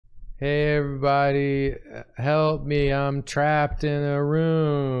Hey everybody, help me, I'm trapped in a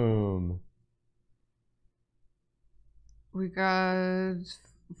room. We got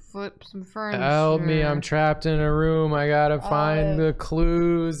flip some furniture. Help me, I'm trapped in a room. I gotta find the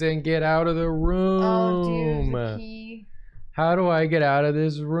clues and get out of the room. Oh, do the key. How do I get out of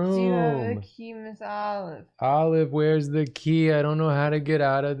this room? Do you have the key, Miss Olive? Olive, where's the key? I don't know how to get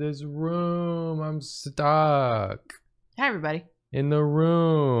out of this room. I'm stuck. Hi, everybody. In the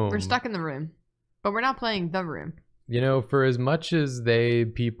room. We're stuck in the room, but we're not playing the room. You know, for as much as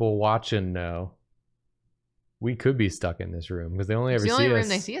people watching know, we could be stuck in this room because they only ever see us. It's the only room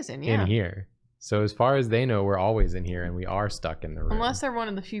they see us in, yeah. In here. So as far as they know, we're always in here and we are stuck in the room. Unless they're one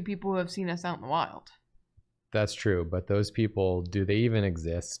of the few people who have seen us out in the wild. That's true, but those people, do they even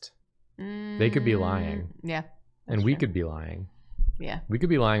exist? They could be lying. Yeah. And we could be lying. Yeah. We could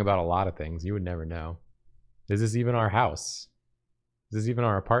be lying about a lot of things. You would never know. Is this even our house? Is this even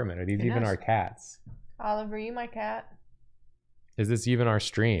our apartment? Are these even our cats? Olive, are you my cat? Is this even our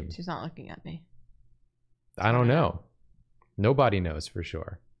stream? She's not looking at me. I don't know. Nobody knows for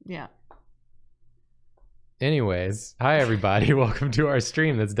sure. Yeah. Anyways, hi everybody. Welcome to our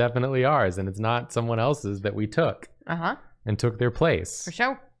stream. That's definitely ours, and it's not someone else's that we took. And took their place. For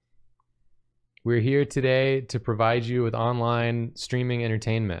sure. We're here today to provide you with online streaming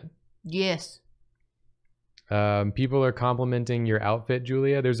entertainment. Yes. People are complimenting your outfit,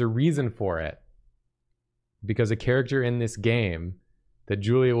 Julia. There's a reason for it. Because a character in this game that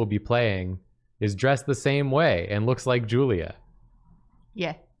Julia will be playing is dressed the same way and looks like Julia.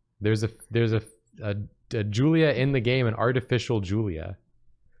 Yeah. There's a Julia in the game, an artificial Julia.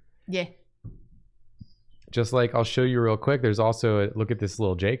 Yeah. Just like, I'll show you real quick. There's also look at this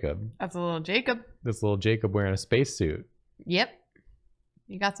little Jacob. That's a little Jacob. This little Jacob wearing a spacesuit. Yep.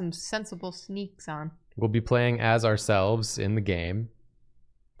 You got some sensible sneaks on. We'll be playing as ourselves in the game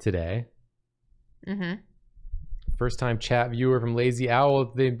today. First time chat viewer from Lazy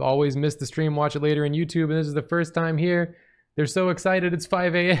Owl. They always miss the stream, watch it later on YouTube, and this is the first time here. They're so excited it's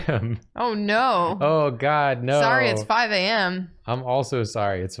 5 a.m. Oh no. Oh God, no. Sorry, it's 5 a.m. I'm also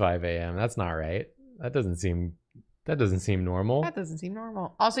sorry it's 5 a.m. That's not right. That doesn't seem normal. That doesn't seem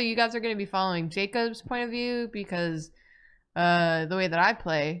normal. Also, you guys are going to be following Jacob's point of view because the way that I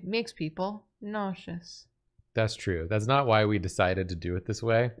play makes people nauseous. That's true. That's not why we decided to do it this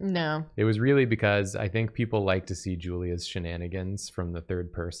way. No. It was really because I think people like to see Julia's shenanigans from the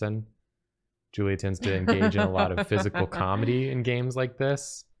third person. Julia tends to engage in a lot of physical comedy in games like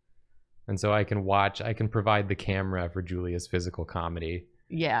this. And so I can provide the camera for Julia's physical comedy.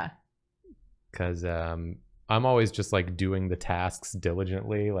 Yeah. Because I'm always just like doing the tasks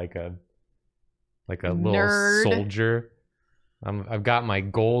diligently, like a little soldier. I've got my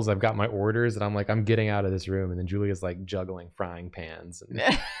goals, I've got my orders, and I'm getting out of this room, and then Julia's like juggling frying pans and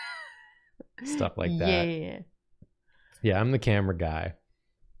stuff like that. Yeah, I'm the camera guy.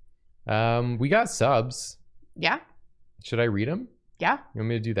 We got subs. Yeah. Should I read them? Yeah. You want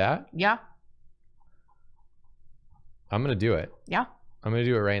me to do that? Yeah. I'm gonna do it. Yeah. I'm gonna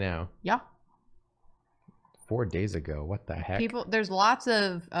do it right now. Yeah. 4 days ago. What the heck? There's lots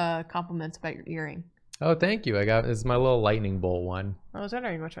of compliments about your earring. Oh, thank you. This is my little lightning bolt one. I was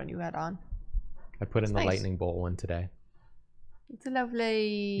wondering which one you had on. I put in the lightning bolt one today. It's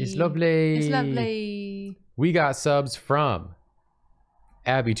lovely. It's lovely. It's lovely. We got subs from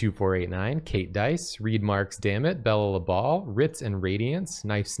Abby2489, Kate Dice, Reed Marks, Dammit, Bella LaBall, Ritz and Radiance,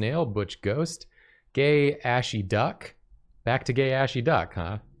 Knife Snail, Butch Ghost, Gay Ashy Duck. Back to Gay Ashy Duck,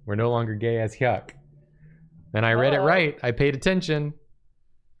 huh? We're no longer gay as yuck. And I read it right. I paid attention.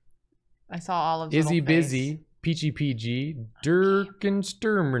 I saw all of Izzy Busy, Peachy PG,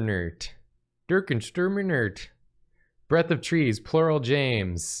 Durkensterminert, Breath of Trees, Plural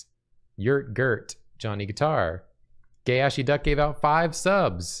James, Yurt Gert, Johnny Guitar. Gay Ashy Duck gave out 5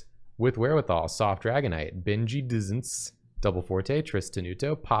 subs with wherewithal. Soft Dragonite, Benji Dizens, Double Forte,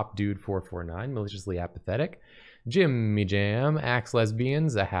 Tristanuto, Pop Dude 449, Maliciously Apathetic, Jimmy Jam, Axe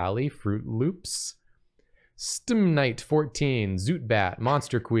Lesbians, Ahali, Fruit Loops, Stim Knight 14, Zootbat,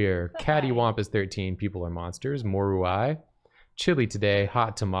 Monster Queer, Cattywampus 13, People Are Monsters, Moruai, Chili Today,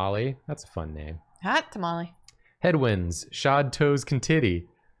 Hot Tamale, that's a fun name. Hot Tamale. Headwinds, Shod Toes Contitty,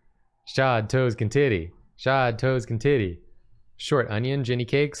 Shod Toes Contitty, Shod Toes Contitty, Short Onion, Jenny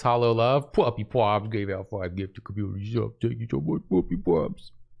Cakes, Hollow Love, Puppy Pops, gave out 5 gift to computer shop, thank you so much, Puppy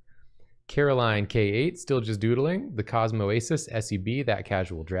Pops. Caroline K8, Still Just Doodling, The Cosmoasis, SEB, That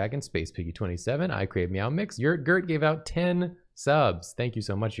Casual Dragon, Space Piggy 27, I Crave Meow Mix, Yurt Gert gave out 10 subs. Thank you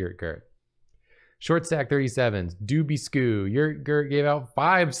so much, Yurt Gert. Short Stack 37, Doobie Scoo, Yurt Gert gave out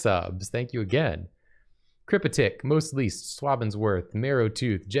 5 subs. Thank you again. Kripatik, Most Least, Swabinsworth, Marrow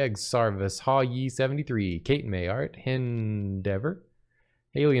Tooth, Jegs Sarvis, Haw Yi 73, Kate Mayart, Hendever,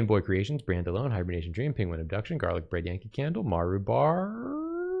 Alien Boy Creations, Brand Alone, Hibernation Dream, Penguin Abduction, Garlic Bread Yankee Candle, Maru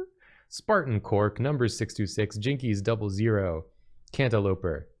Bar, Spartan Cork, Numbers 626, Jinkies 00,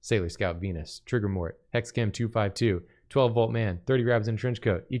 Cantalouper, Sailor Scout Venus, Triggermort, Hexcam 252, 12 Volt Man, 30 Rabbits in a Trench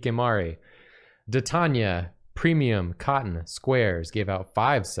Coat, Ikemari, Datanya, Premium Cotton Squares gave out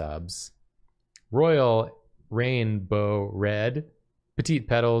 5 subs. Royal Rainbow Red, Petite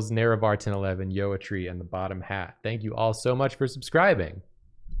Petals, Naravar 1011, Yoa Tree, and the Bottom Hat. Thank you all so much for subscribing.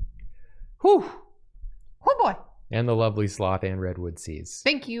 Whew. Oh boy. And the lovely Sloth and Redwood Seas.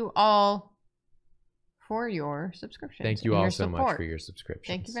 Thank you all for your subscriptions. Thank you all so much for your subscriptions.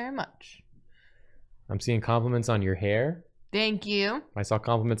 Thank you very much. I'm seeing compliments on your hair. Thank you. I saw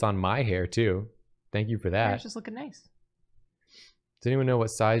compliments on my hair too. Thank you for that. It's just looking nice. Does anyone know what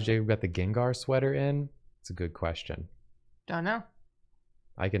size Jacob got the Gengar sweater in? It's a good question. Don't know.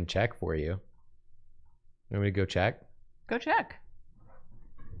 I can check for you. Want me to go check? Go check.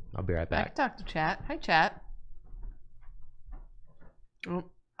 I'll be right I back. can talk to chat. Hi, chat. Oh,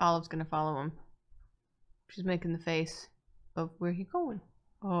 Olive's gonna follow him. She's making the face of where he going.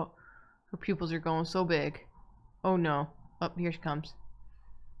 Oh, her pupils are going so big. Oh no. Oh, here she comes.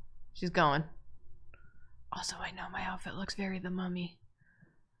 She's going. Also, I know my outfit looks very The Mummy.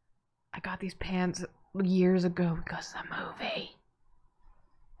 I got these pants years ago because of the movie.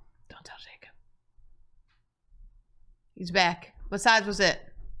 Don't tell Jacob. He's back. What size was it?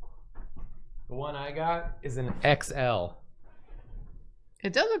 The one I got is an XL.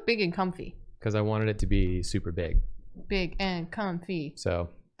 It does look big and comfy. Because I wanted it to be super big. Big and comfy. So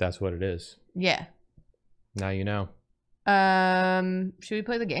that's what it is. Yeah. Now you know. Should we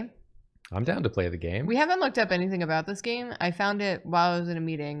play the game? I'm down to play the game. We haven't looked up anything about this game. I found it while I was in a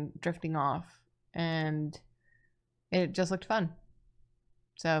meeting, drifting off, and it just looked fun.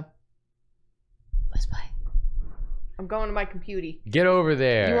 So, let's play. I'm going to my computer. Get over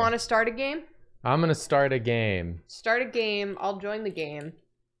there. You want to start a game? I'm going to start a game. Start a game. I'll join the game.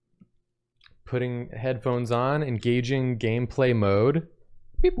 Putting headphones on, engaging gameplay mode.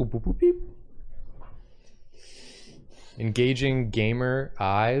 Beep, boop, boop, boop, beep. Engaging gamer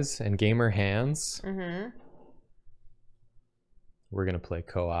eyes and gamer hands. Mm-hmm. We're going to play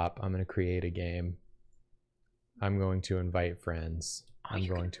co-op. I'm going to create a game. I'm going to invite friends. I'm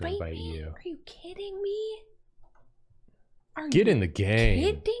going to invite you. Are you kidding me? Get in the game.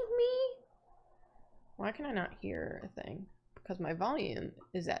 Kidding me? Why can I not hear a thing? Because my volume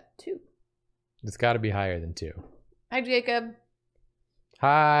is at 2. It's got to be higher than 2. Hi, Jacob.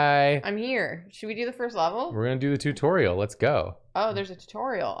 Hi. I'm here. Should we do the first level? We're going to do the tutorial. Let's go. Oh, there's a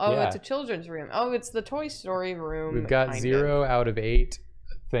tutorial. Oh, Yeah. It's a children's room. Oh, it's the Toy Story room. We've got kind 0 of. out of 8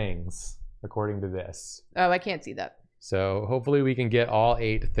 things, according to this. Oh, I can't see that. So hopefully we can get all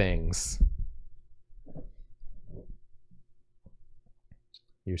 8 things.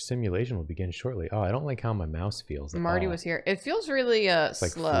 Your simulation will begin shortly. Oh, I don't like how my mouse feels. Marty was here. It feels really It's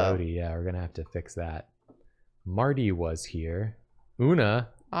like slow. floaty. Yeah, we're going to have to fix that. Marty was here. Una.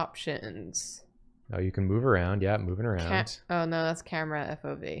 Options. Oh, you can move around. Yeah, moving around. Oh, no, that's camera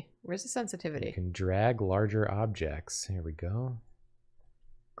FOV. Where's the You sensitivity? can drag larger objects. Here we go.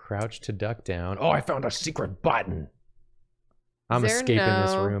 Crouch to duck down. Oh, I found a secret button. I'm there escaping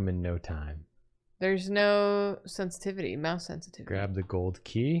this no- room in no time. There's no sensitivity, mouse sensitivity. Grab the gold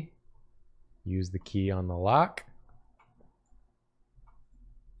key. Use the key on the lock.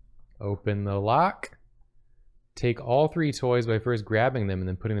 Open the lock. Take all 3 toys by first grabbing them and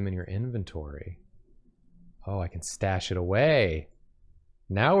then putting them in your inventory. Oh, I can stash it away.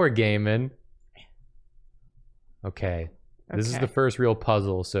 Now we're gaming. Okay. This is the first real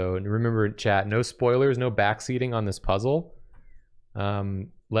puzzle. So remember, chat, no spoilers, no backseating on this puzzle.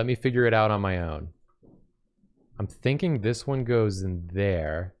 Let me figure it out on my own. I'm thinking this one goes in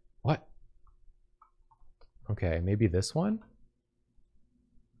there. What? Okay, maybe this one?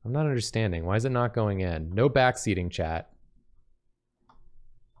 I'm not understanding. Why is it not going in? No backseating, chat.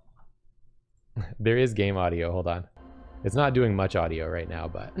 There is game audio. Hold on. It's not doing much audio right now,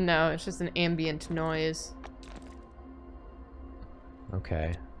 but... No, it's just an ambient noise.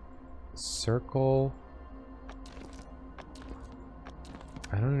 Okay. Circle.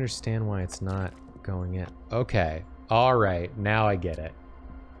 I don't understand why it's not going in. Okay. All right. Now I get it.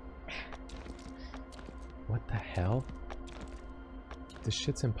 What the hell? This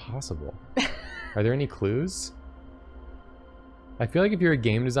shit's impossible. Are there any clues? I feel like if you're a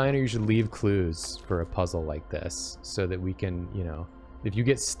game designer, you should leave clues for a puzzle like this so that we can, you know, if you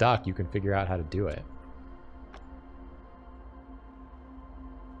get stuck, you can figure out how to do it.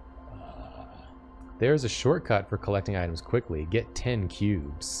 There's a shortcut for collecting items quickly. Get 10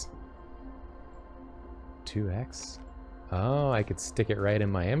 cubes. 2x? Oh, I could stick it right in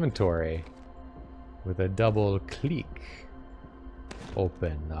my inventory with a double click.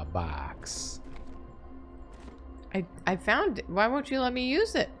 Open the box. I found it. Why won't you let me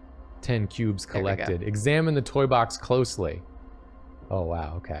use it? 10 cubes collected. Examine the toy box closely. Oh,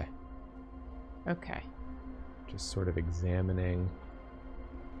 wow. Okay. Okay. Just sort of examining.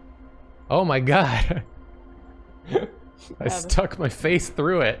 Oh my god. I stuck my face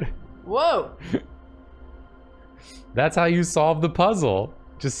through it. Whoa. That's how you solve the puzzle.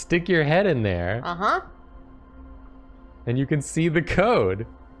 Just stick your head in there. Uh-huh. And you can see the code.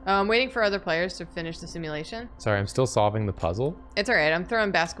 I'm waiting for other players to finish the simulation. Sorry, I'm still solving the puzzle. It's alright. I'm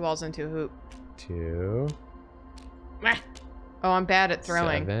throwing basketballs into a hoop. 2. Oh, I'm bad at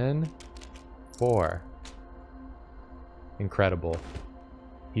throwing. 7. 4. Incredible.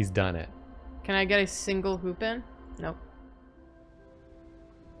 He's done it. Can I get a single hoop in? Nope.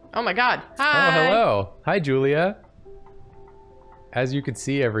 Oh my god. Hi. Oh, hello. Hi, Julia. As you can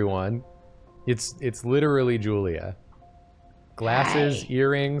see, everyone, it's literally Julia. Glasses,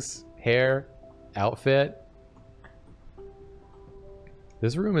 earrings, hair, outfit.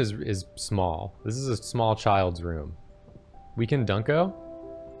 This room is small. This is a small child's room. We can Dunko?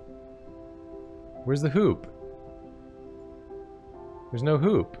 Where's the hoop? There's no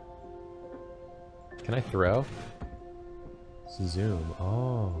hoop. Can I throw? Zoom.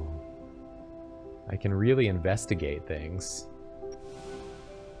 Oh. I can really investigate things.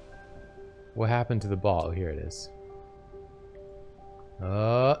 What happened to the ball? Oh, here it is.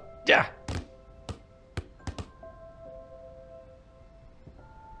 Yeah!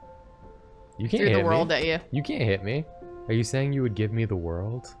 You can't hit me. Threw the world at you. You can't hit me. Are you saying you would give me the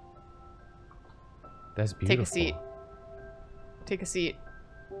world? That's beautiful. Take a seat. Take a seat.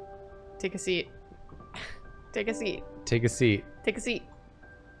 Take a seat. Take a seat. Take a seat. Take a seat.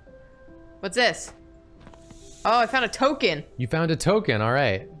 What's this? Oh, I found a token. You found a token,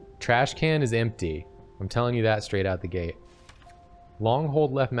 alright. Trash can is empty. I'm telling you that straight out the gate. Long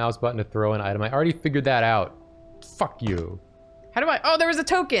hold left mouse button to throw an item. I already figured that out. Fuck you. How do I? Oh, there was a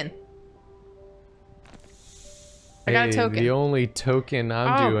token. I got a token. The only token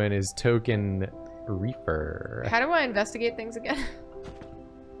I'm doing is token reefer. How do I investigate things again?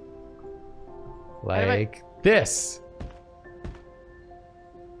 Like this.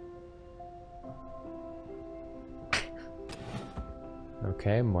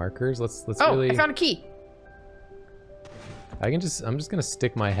 Okay, markers. Let's really. I found a key. I'm just gonna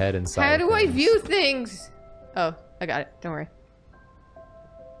stick my head inside. How do I view things? Oh, I got it. Don't worry.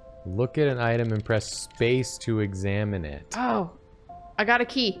 Look at an item and press space to examine it. Oh, I got a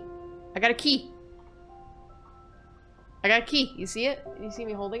key. I got a key. I got a key. You see it? You see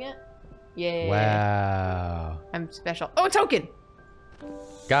me holding it? Yeah. Wow. I'm special. Oh, a token.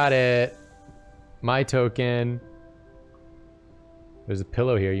 Got it. My token. There's a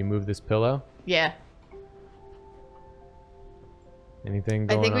pillow here. You move this pillow? Yeah. Anything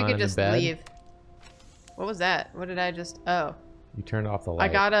going on I think we could in the just bed? leave. What was that? What did I just? Oh. You turned off the light.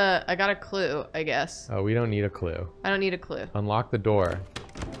 I got a clue, I guess. Oh, we don't need a clue. I don't need a clue. Unlock the door.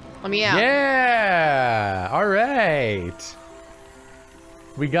 Let me out. Yeah! All right.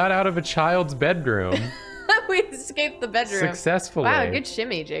 We got out of a child's bedroom. We escaped the bedroom. Successfully. Wow, good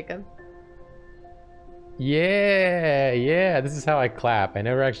shimmy, Jacob. Yeah, yeah. This is how I clap. I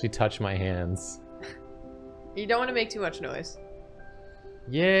never actually touch my hands. You don't want to make too much noise.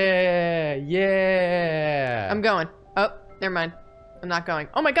 Yeah, yeah. I'm going. Oh, never mind. I'm not going.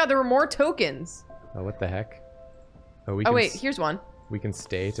 Oh my god, there were more tokens. Oh, what the heck? Oh, wait, here's one. We can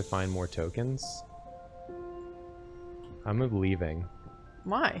stay to find more tokens. I'm leaving.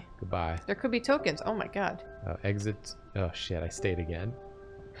 Why? Goodbye. There could be tokens. Oh my god. Oh, exit. Oh shit, I stayed again.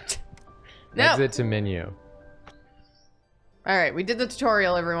 No. Exit to menu. Alright, we did the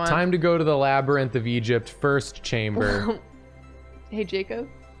tutorial, everyone. Time to go to the Labyrinth of Egypt, first chamber. Hey, Jacob.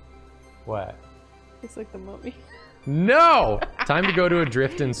 What? Looks like the mummy. No! Time to go to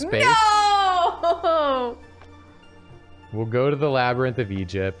Adrift in Space. No! We'll go to the Labyrinth of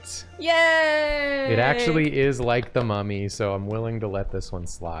Egypt. Yay! It actually is like the mummy, so I'm willing to let this one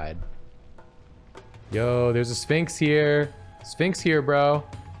slide. Yo, there's a Sphinx here. Sphinx here, bro.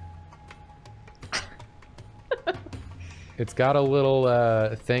 It's got a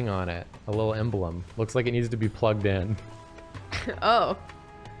little thing on it. A little emblem. Looks like it needs to be plugged in. Oh.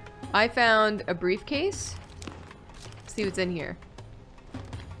 I found a briefcase. Let's see what's in here.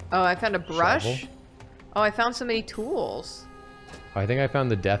 Oh, I found a brush. Shovel. Oh, I found so many tools. I think I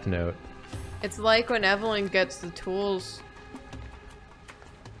found the Death Note. It's like when Evelyn gets the tools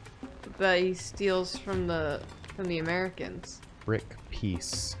that he steals from the Americans. Brick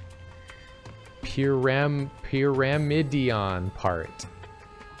piece. Pyramidion part.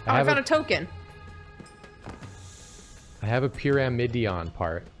 Oh, I found a token. I have a pyramidion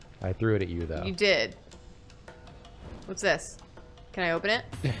part. I threw it at you though. You did. What's this? Can I open it?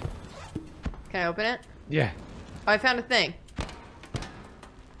 Can I open it? Yeah. Oh, I found a thing.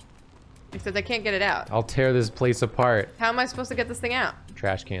 Except I can't get it out. I'll tear this place apart. How am I supposed to get this thing out?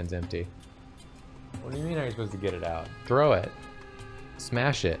 Trash can's empty. What do you mean are you supposed to get it out? Throw it.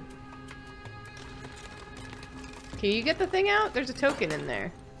 Smash it. Can you get the thing out? There's a token in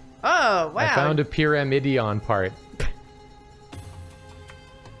there. Oh, wow. I found a pyramidion part.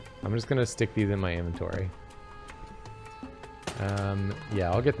 I'm just gonna stick these in my inventory.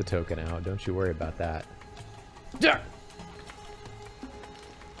 Yeah, I'll get the token out. Don't you worry about that. Yeah.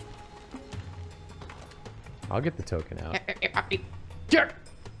 I'll get the token out. Yeah.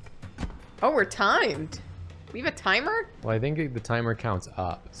 Oh, we're timed. We have a timer? Well, I think the timer counts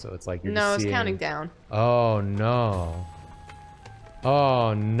up, so it's like you're No, just it's seeing... counting down. Oh no.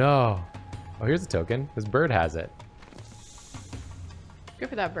 Oh no. Oh, here's the token. This bird has it. Good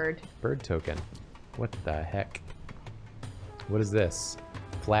for that bird. Bird token. What the heck? What is this?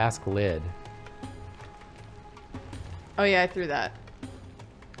 Flask lid. Oh yeah, I threw that.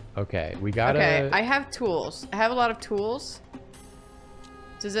 Okay, we gotta... Okay, I have tools. I have a lot of tools.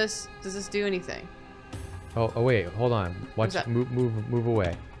 Does this do anything? Oh wait, hold on. Watch, move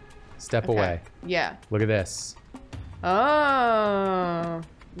away. Step away. Yeah. Look at this. Oh.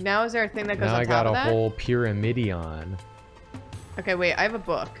 Now is there a thing that goes now on I top of got that? a whole pyramidion. Okay, wait, I have a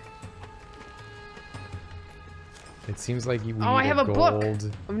book. It seems like we I need have a book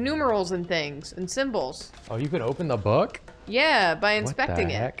gold... of numerals and things and symbols. Oh, you can open the book? Yeah, by inspecting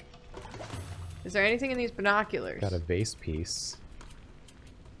what the it. Heck? Is there anything in these binoculars? Got a vase piece.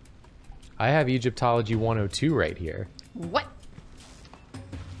 I have Egyptology 102 right here. What?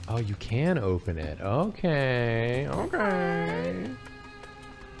 Oh, you can open it. Okay. Okay.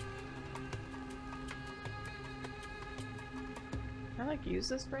 Can I like use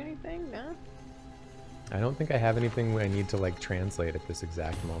this for anything? No? I don't think I have anything I need to like translate at this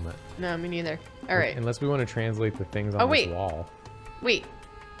exact moment. No, me neither. Alright. Unless we want to translate the things on this wall. Wait.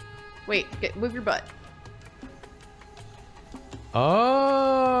 Wait, move your butt.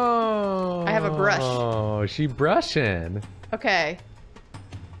 Oh. I have a brush. Oh, she brushing. Okay.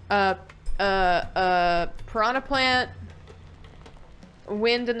 Piranha plant.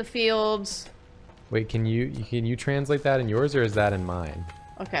 Wind in the fields. Wait, can you translate that in yours or is that in mine?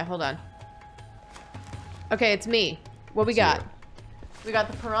 Okay, hold on. Okay, it's me. What we got? We got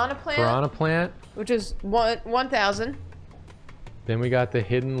the piranha plant. Piranha plant. Which is 1,000. Then we got the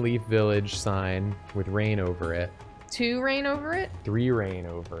Hidden Leaf Village sign with rain over it. 2 rain over it? 3 rain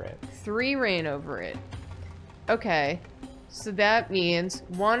over it. 3 rain over it. Okay. So that means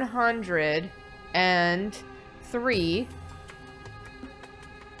 103.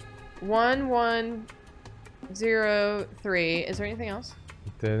 1103. Is there anything else?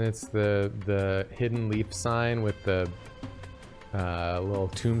 Then it's the Hidden Leaf sign with the little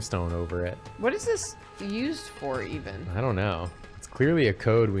tombstone over it. What is this used for even? I don't know. It's clearly a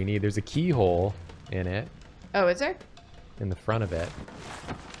code we need. There's a keyhole in it. Oh, is there? In the front of it.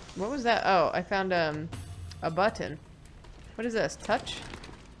 What was that? Oh, I found a button. What is this? Touch?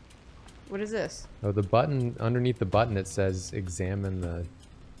 What is this? Oh, the button, underneath the button it says examine the...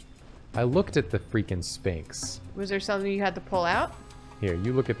 I looked at the freaking Sphinx. Was there something you had to pull out? Here,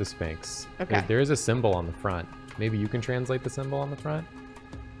 you look at the Sphinx. Okay. There is a symbol on the front. Maybe you can translate the symbol on the front?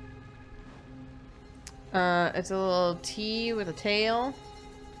 It's a little T with a tail.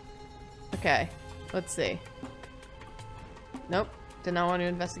 Okay, let's see. Nope, did not want to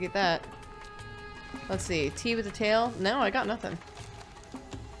investigate that. Let's see, T with a tail? No, I got nothing.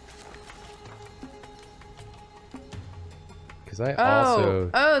 Because I also...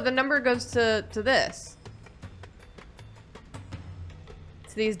 Oh, the number goes to this.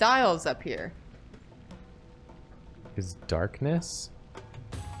 To these dials up here. Is darkness?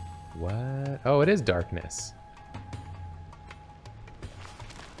 What? Oh, it is darkness.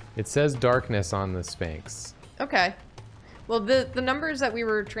 It says darkness on the Sphinx. Okay. Well, the numbers that we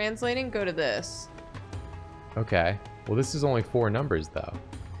were translating go to this. Okay. Well, this is only 4 numbers, though.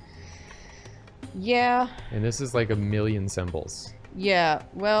 Yeah. And this is like 1,000,000 symbols. Yeah.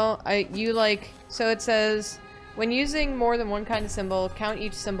 Well, so it says, when using more than one kind of symbol, count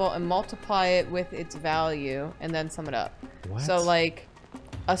each symbol and multiply it with its value, and then sum it up. What? So, like,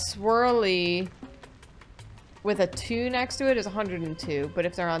 a swirly with a 2 next to it is 102, but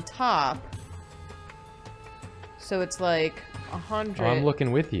if they're on top... So it's like 100. Oh, I'm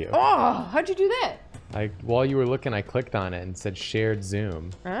looking with you. Oh, how'd you do that? While you were looking, I clicked on it and said shared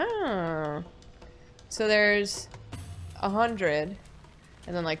zoom. Oh. So there's 100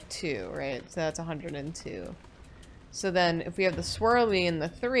 and then like 2, right? So that's 102. So then if we have the swirly and the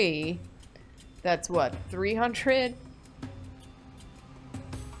 3, that's what? 300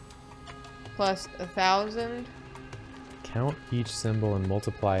 plus 1,000? Count each symbol and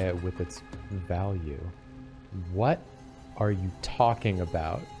multiply it with its value. What are you talking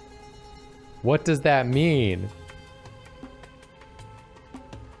about? What does that mean?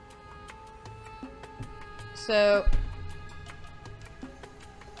 So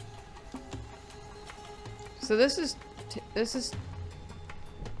this is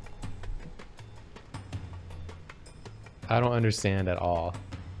I don't understand at all.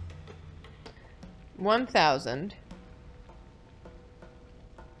 1,000.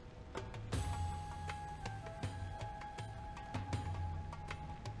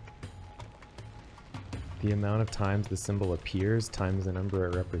 The amount of times the symbol appears times the number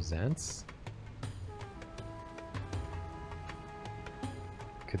it represents?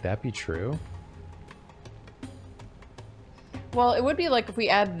 Could that be true? Well, it would be like if we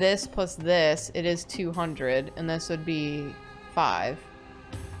add this plus this, it is 200, and this would be 5.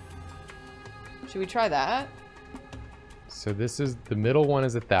 Should we try that? So this is, the middle one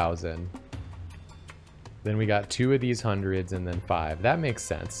is 1,000. Then we got 2 of these hundreds and then 5. That makes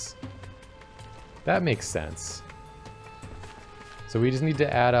sense. That makes sense. So we just need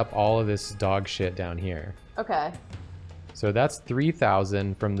to add up all of this dog shit down here. Okay. So that's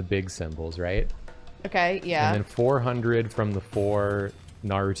 3,000 from the big symbols, right? Okay, yeah. And then 400 from the 4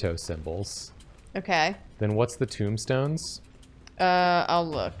 Naruto symbols. Okay. Then what's the tombstones? I'll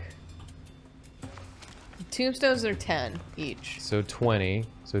look. Tombstones are 10 each. So 20.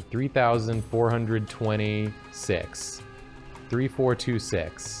 So 3,426.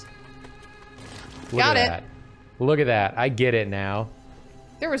 3,426. Got it. That. Look at that. I get it now.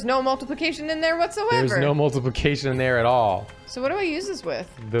 There was no multiplication in there whatsoever. There's no multiplication in there at all. So what do I use this with?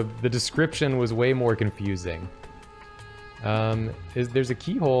 The description was way more confusing. There's a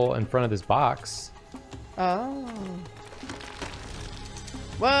keyhole in front of this box. Oh.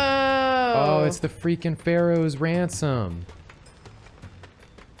 Whoa. Oh, it's the freaking Pharaoh's ransom.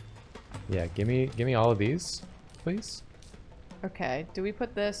 Yeah, give me all of these, please. Okay, do we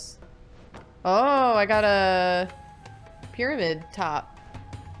put this? Oh, I got a pyramid top.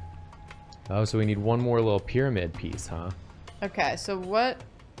 Oh, so we need one more little pyramid piece, huh? Okay, so what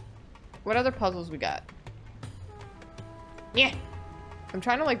other puzzles we got? Yeah. I'm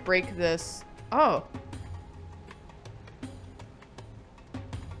trying to like break this. Oh.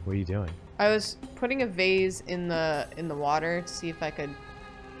 What are you doing? I was putting a vase in the water to see if I could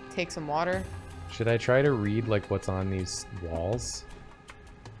take some water. Should I try to read like what's on these walls?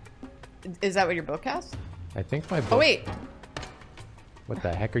 Is that what your book has? I think my book... Oh wait, What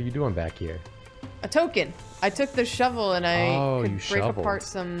the heck are you doing back here? a token. I took the shovel and I Oh, could you break shoveled. apart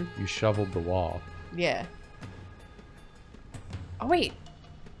some. You shoveled the wall. Yeah. Oh wait,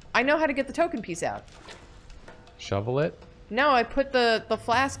 I know how to get the token piece out. Shovel it? No, I put the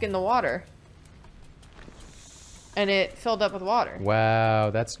flask in the water. And it filled up with water. Wow,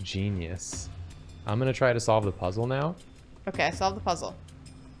 that's genius. I'm gonna try to solve the puzzle now. Okay, I solved the puzzle.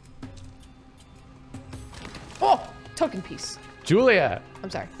 Oh! Token piece. Julia! I'm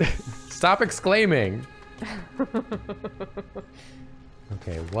sorry. Stop exclaiming!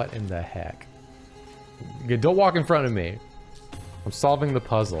 Okay, what in the heck? Okay, don't walk in front of me. I'm solving the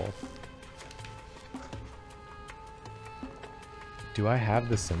puzzle. Do I have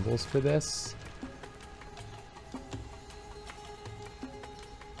the symbols for this?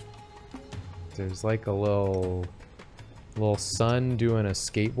 There's like a little sun doing a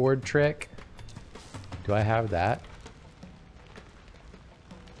skateboard trick. Do I have that?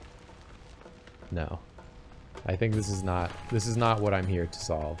 No. I think this is not what I'm here to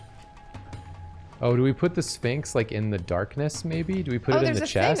solve. Oh, do we put the Sphinx like in the darkness maybe? Do we put it in the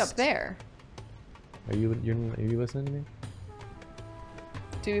chest? Oh, there's a thing up there. Are you listening to me?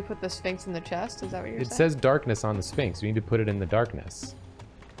 Do we put the Sphinx in the chest? Is that what you're saying? It says darkness on the Sphinx. We need to put it in the darkness.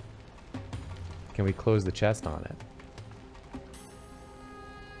 Can we close the chest on it?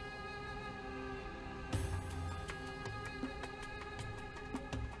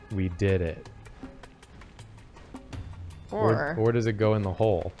 We did it. Or does it go in the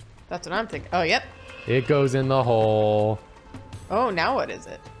hole? That's what I'm thinking. Oh, yep. It goes in the hole. Oh, now what is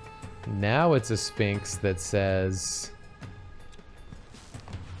it? Now it's a Sphinx that says...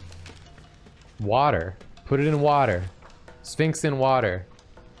 water. Put it in water. Sphinx in water.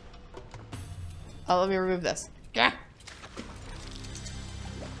 Oh, let me remove this. Yeah.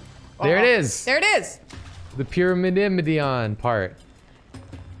 There it is. There it is. The Pyramidimidion part.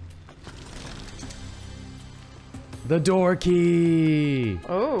 The door key.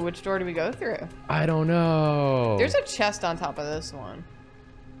 Oh, which door do we go through? I don't know. There's a chest on top of this one.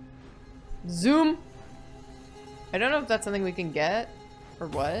 Zoom. I don't know if that's something we can get or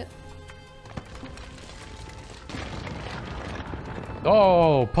what.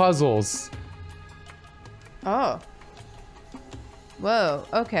 Oh, puzzles. Oh. Whoa,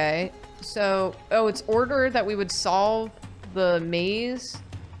 okay. So, oh, it's ordered that we would solve the maze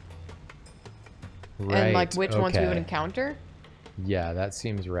Right. and like which ones we would okay. encounter. Yeah, that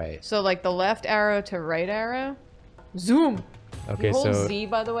seems right. So like the left arrow to right arrow. Zoom. Okay, You hold so Z,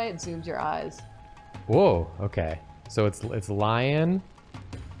 by the way, it zooms your eyes. whoa. Okay, so it's lion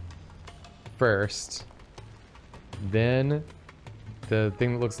first, then the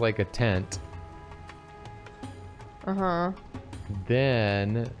thing that looks like a tent, Uh-huh.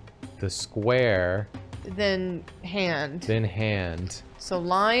 then the square, Then hand. then hand, So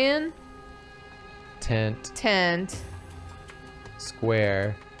lion, tent, tent,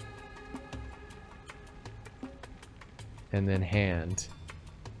 square, and then hand.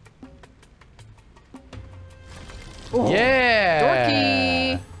 oh,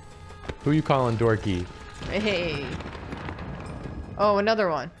 Yeah! dorky. Who you calling dorky? Hey. Oh, another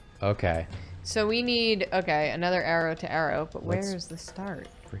one. Okay. So we need, okay, another arrow to arrow, but where Let's- is the start?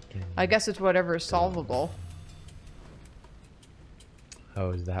 Freaking. I guess it's whatever is solvable.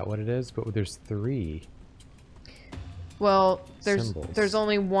 Oh, is that what it is? But there's 3. Well, Symbols. there's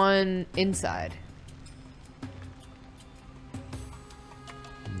only one inside.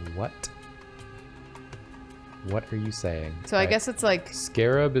 What? What are you saying? So I Right. guess it's like,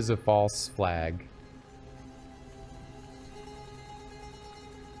 Scarab is a false flag.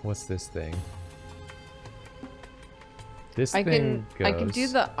 What's this thing? This I thing can do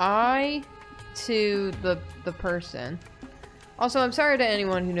goes- the eye to the person. Also, I'm sorry to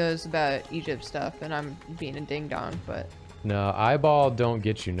anyone who knows about Egypt stuff, and I'm being a ding dong, but eyeball don't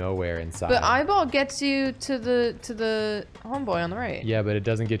get you nowhere inside. eyeball gets you to the homeboy on the right. Yeah, but it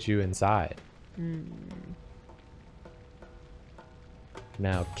doesn't get you inside.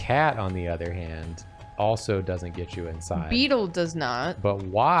 Now, cat, on the other hand, also doesn't get you inside. Beetle does not. But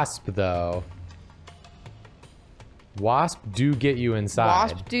wasp, though. Wasp do get you inside.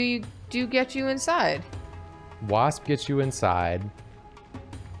 Wasp do get you inside. Wasp gets you inside.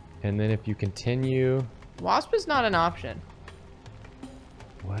 And then if you continue... Wasp is not an option.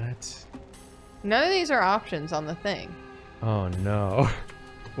 What? None of these are options on the thing. Oh, no.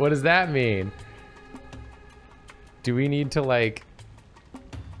 What does that mean? Do we need to, like...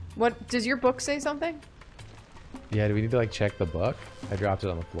 What does your book say something? Yeah, do we need to, like, check the book? I dropped it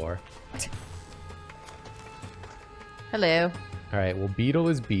on the floor. Hello. All right, well, beetle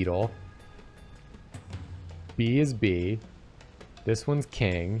is beetle. B is bee. This one's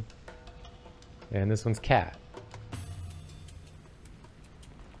king. And this one's cat.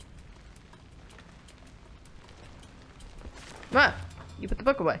 Come on. You put the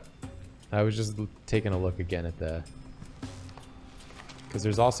book away. I was just taking a look again at the... Because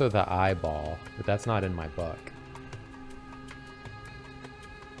there's also the eyeball, but that's not in my book.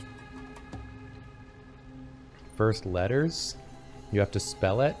 First letters? You have to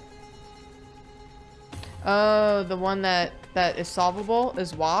spell it? Oh, the one that is solvable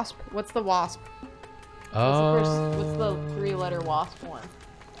is wasp. What's the wasp? What's the 3-letter wasp one?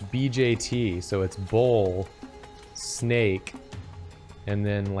 BJT, so it's bowl, snake, and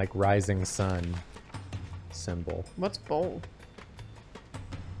then like rising sun symbol. What's bowl?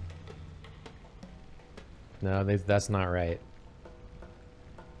 No, that's not right.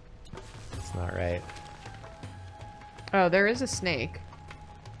 It's not right. Oh, there is a snake.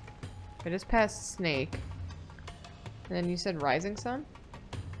 I just passed snake. And then you said rising sun?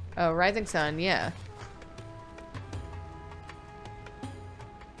 Oh, rising sun, yeah.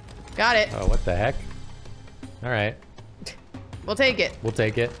 Got it. Oh, what the heck? All right, We'll take it. we'll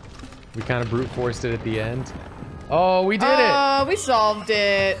take it. We kind of brute forced it at the end. Oh, we did it! Oh, we solved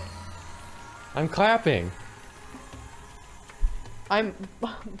it. I'm clapping. I'm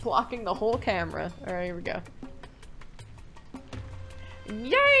blocking the whole camera. All right, here we go.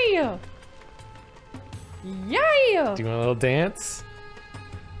 Yeah! Yeah! Do you want a little dance?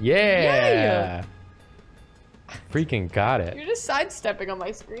 Yeah! Freaking got it. You're just sidestepping on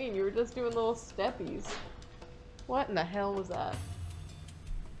my screen. You were just doing little steppies. What in the hell was that?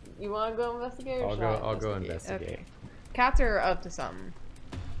 You want to go investigate? Or I'll should I go. I'll go investigate. Okay. Cats are up to something.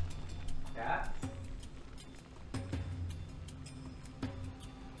 Cat?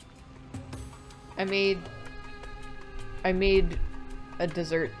 I made I made a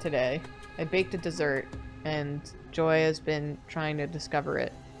dessert today. I baked a dessert, and Joy has been trying to discover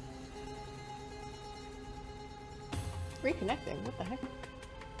it. Reconnecting? What the heck?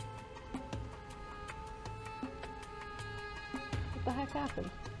 What the heck happened?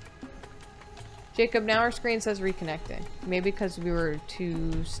 Jacob, now our screen says reconnecting. Maybe because we were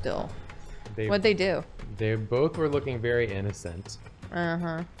too still. What'd they do? They both were looking very innocent.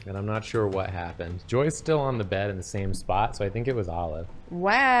 Uh-huh. And I'm not sure what happened. Joy's still on the bed in the same spot, so I think it was Olive.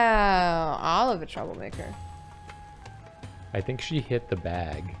 Wow. Olive a troublemaker. I think she hit the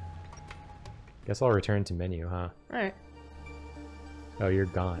bag. Guess I'll return to menu, huh? Alright. Oh, you're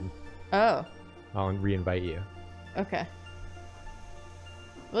gone. Oh. I'll re-invite you. Okay.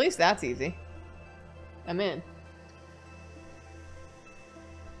 At least that's easy. I'm in.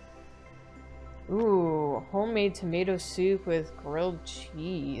 Ooh, homemade tomato soup with grilled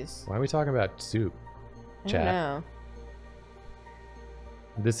cheese. Why are we talking about soup, chat? I don't know.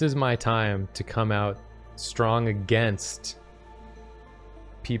 This is my time to come out strong against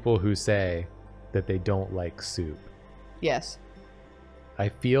people who say that they don't like soup. Yes. I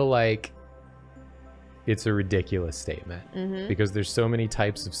feel like it's a ridiculous statement because there's so many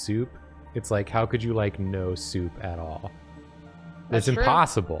types of soup. It's like, how could you like no soup at all? That's it's true.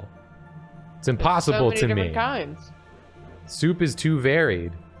 impossible. It's impossible There's to so many me. different kinds. Soup is too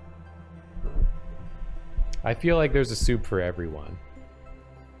varied. I feel like there's a soup for everyone.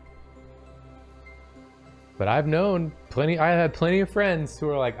 But I've known plenty, I had plenty of friends who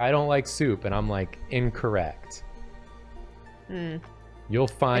are like, I don't like soup. And I'm like, incorrect. You'll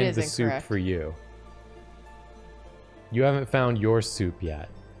find the soup for you. You haven't found your soup yet.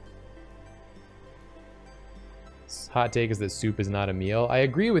 Hot take is that soup is not a meal. I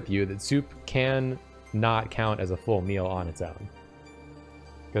agree with you that soup can not count as a full meal on its own.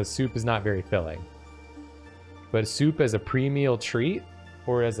 Because soup is not very filling. But soup as a pre-meal treat,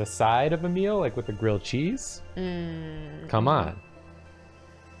 or as a side of a meal, like with the grilled cheese? Come on.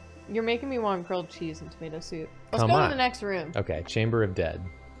 You're making me want grilled cheese and tomato soup. Let's Come go on. to the next room. Okay, Chamber of Dead.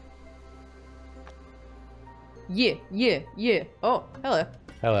 Yeah, yeah, yeah. Oh, hello.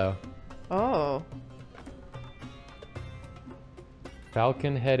 Hello. Oh.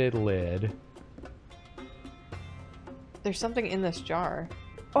 Falcon-headed lid. There's something in this jar.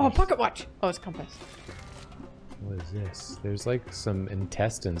 Oh, a pocket watch. Oh, it's a compass. What is this? There's like some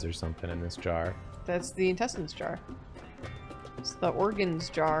intestines or something in this jar. That's the intestines jar. It's the organs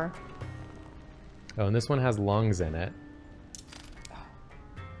jar. Oh, and this one has lungs in it.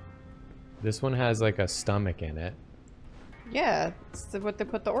 This one has like a stomach in it. Yeah, it's what they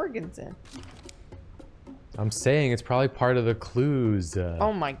put the organs in. I'm saying it's probably part of the clues.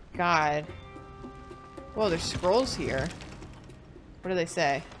 Oh my god. Whoa, there's scrolls here. What do they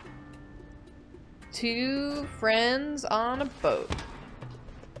say? 2 friends on a boat.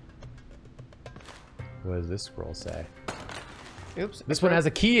 What does this scroll say? Oops. This one has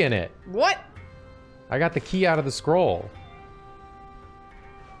a key in it. What? I got the key out of the scroll.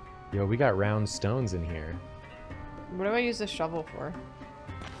 Yo, we got round stones in here. What do I use this shovel for?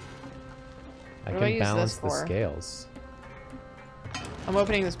 I What do I can use balance this the for? scales. I'm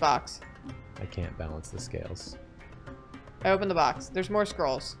opening this box. I can't balance the scales. I opened the box. There's more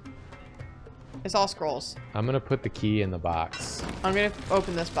scrolls. It's all scrolls. I'm gonna put the key in the box. I'm gonna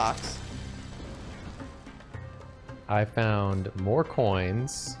open this box. I found more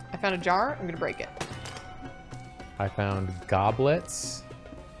coins. I found a jar. I'm gonna break it. I found goblets.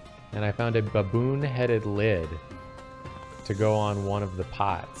 And I found a baboon-headed lid to go on one of the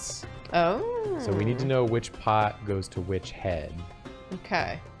pots. Oh. So we need to know which pot goes to which head.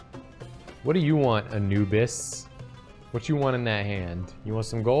 Okay. What do you want, Anubis? What you want in that hand? You want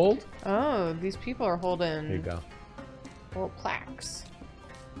some gold? Oh, these people are holding Here you go. little plaques.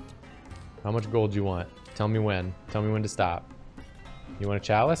 How much gold do you want? Tell me when. Tell me when to stop. You want a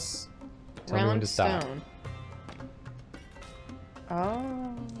chalice? Tell me when Round to stop. stone.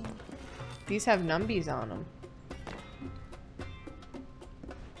 Oh. These have numbies on them.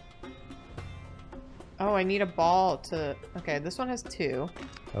 Oh, I need a ball to... Okay, this one has 2.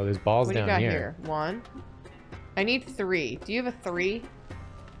 Oh, there's balls What do you down got here. 1. I need 3. Do you have a 3?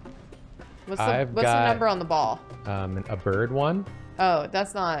 What's I've the got- number on the ball? A bird one Oh,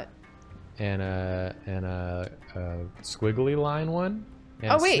 that's not... and a squiggly line one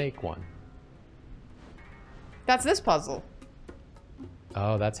and Oh, a wait. snake one. That's this puzzle.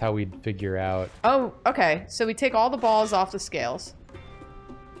 Oh, that's how we'd figure out. Oh, okay. So we take all the balls off the scales.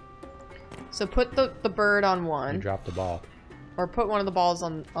 So put the bird on You one. drop the ball. Or put one of the balls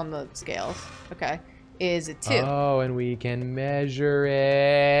on the scales. Okay. Is it 2? Oh, and we can measure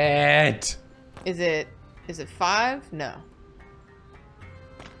it. Is it Is it 5? No.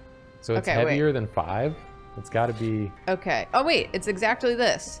 So it's Okay, heavier than 5? It's got to be... Okay. Oh, wait. It's exactly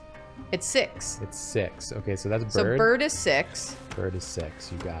this. It's 6. It's 6. Okay, so that's bird. So bird is 6. Bird is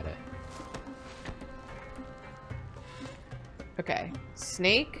 6. You got it. Okay.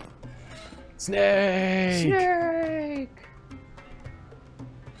 Snake. Snake! Snake!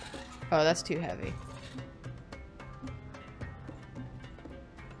 Oh, that's too heavy.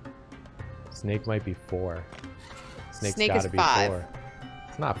 Snake might be 4. Snake's Snake got is to be 5. 4.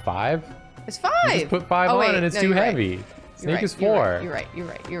 It's not 5. It's 5! You just put 5 Oh, on wait, and it's no, too you're right. heavy. Snake right, is 4. You're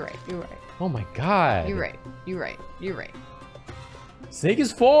right. Oh my god. You're right. Snake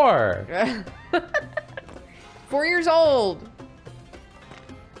is 4. 4 years old.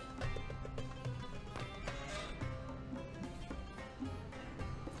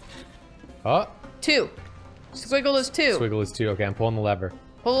 Oh. 2. Squiggle is 2. Swiggle is 2. Okay, I'm pulling the lever.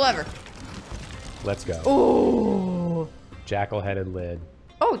 Pull the lever. Let's go. Oh. Jackal-headed lid.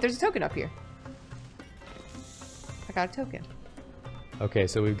 Oh, there's a token up here. I got a token. Okay,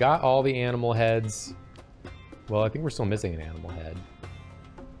 so we've got all the animal heads. Well, I think we're still missing an animal head.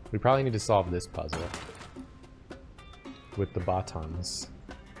 We probably need to solve this puzzle. With the batons.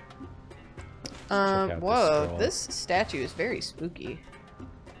 Whoa, scroll. this statue is very spooky.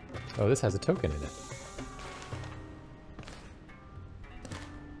 Oh, this has a token in it.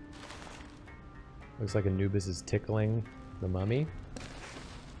 Looks like Anubis is tickling the mummy.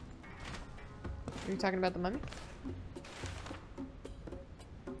 Are you talking about the mummy?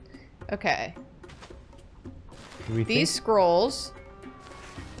 Okay. Do we These scrolls.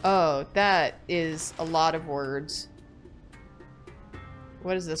 Oh, that is a lot of words.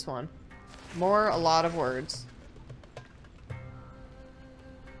 What is this one? More, a lot of words.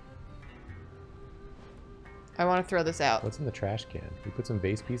 I want to throw this out. What's in the trash can? We put some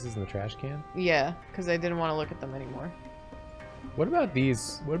vase pieces in the trash can? Yeah, because I didn't want to look at them anymore. What about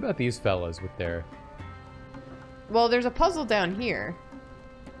these fellas with their... Well, there's a puzzle down here.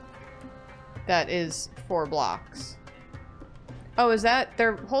 That is 4 blocks. Oh, is that...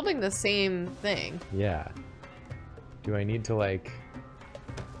 They're holding the same thing. Yeah. Do I need to, like...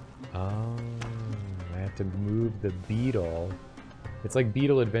 Oh, I have to move the beetle. It's like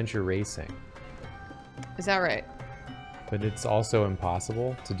Beetle Adventure Racing. Is that right? But it's also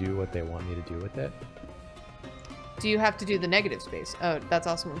impossible to do what they want me to do with it. Do you have to do the negative space? Oh, that's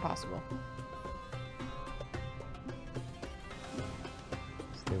also impossible.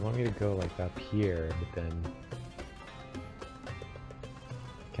 So they want me to go like up here, but then...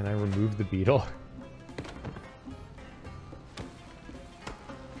 Can I remove the beetle?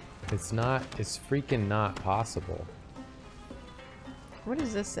 It's freaking not possible. What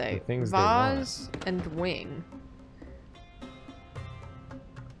does this say? The things Vase and wing.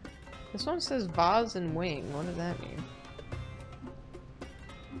 This one says vase and wing. What does that mean?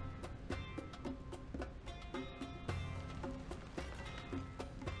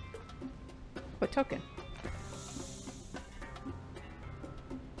 What token?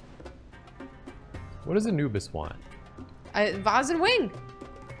 What does Anubis want? Vase and wing!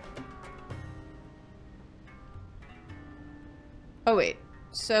 Oh wait,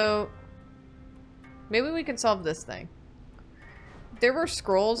 so maybe we can solve this thing. There were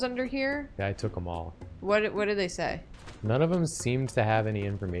scrolls under here. Yeah, I took them all. What did they say? None of them seemed to have any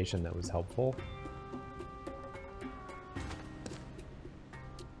information that was helpful.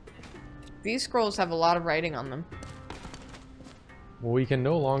 These scrolls have a lot of writing on them. Well, we can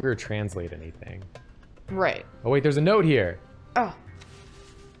no longer translate anything. Right. Oh wait, there's a note here. Oh.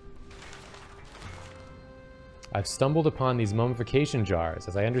 I've stumbled upon these mummification jars.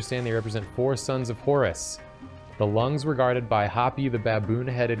 As I understand, they represent 4 sons of Horus. The lungs were guarded by Hapi, the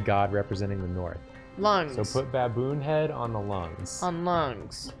baboon-headed god representing the north. Lungs. So put baboon head on the lungs. On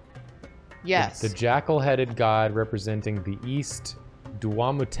lungs. Yes. The jackal-headed god representing the east,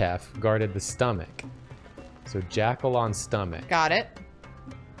 Duamutef, guarded the stomach. So jackal on stomach. Got it.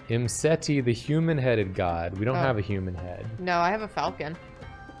 Imseti, the human-headed god. We don't have a human head. No, I have a falcon.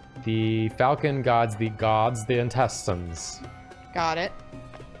 The falcon gods the intestines. Got it.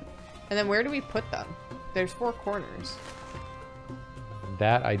 And then where do we put them? There's 4 corners.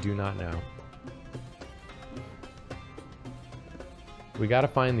 That I do not know. We gotta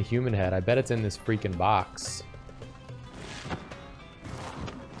find the human head. I bet it's in this freaking box.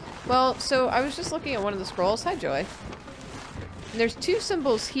 Well, so I was just looking at one of the scrolls. Hi, Joy. And there's 2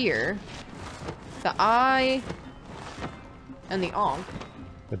 symbols here. The eye and the ankh.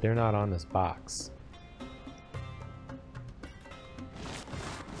 But they're not on this box.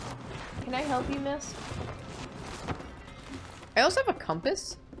 Can I help you, miss? I also have a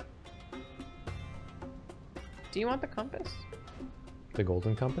compass. Do you want the compass? The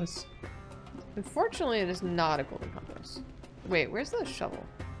golden compass? Unfortunately, it is not a golden compass. Wait, where's the shovel?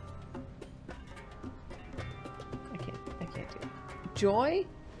 I can't do it. Joy?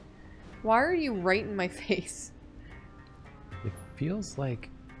 Why are you right in my face? It feels like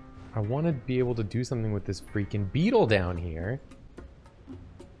I want to be able to do something with this freaking beetle down here.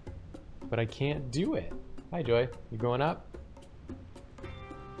 But I can't do it. Hi, Joy. You going up?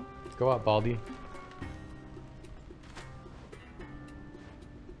 Go up, Baldy.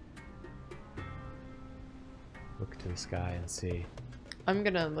 Look to the sky and see. I'm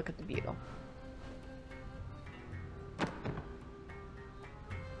gonna look at the beetle.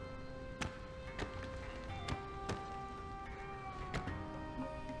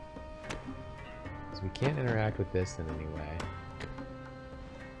 So we can't interact with this in any way.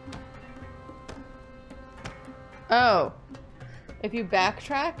 Oh, if you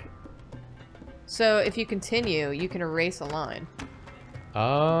backtrack, so if you continue, you can erase a line.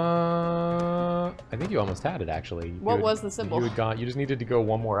 I think you almost had it actually. What was the symbol? You had gone. You just needed to go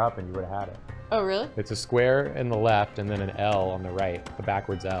one more up, and you would have had it. Oh, really? It's a square in the left, and then an L on the right, a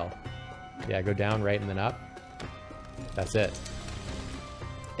backwards L. Yeah, go down, right, and then up. That's it.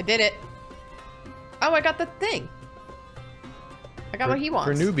 I did it. Oh, I got the thing. I got what he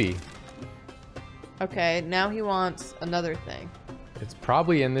wants. For newbie. Okay, now he wants another thing. It's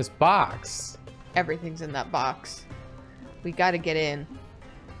probably in this box. Everything's in that box. We gotta get in.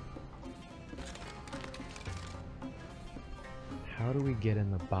 How do we get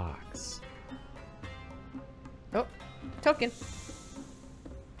in the box? Oh, token.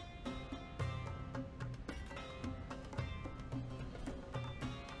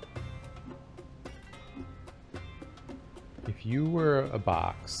 If you were a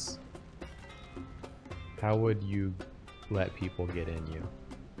box, how would you let people get in you?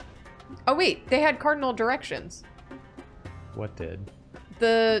 Oh wait, they had cardinal directions. What did?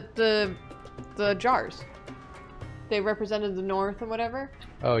 The jars. They represented the north and whatever.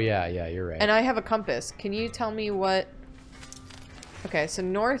 Oh yeah, you're right. And I have a compass. Can you tell me what? Okay, so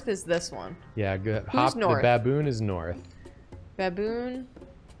north is this one. Yeah, good. Who's north? The baboon is north. Baboon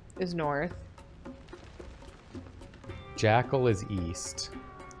is north. Jackal is east.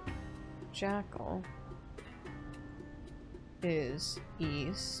 Jackal is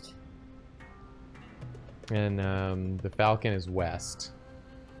east. And the falcon is west.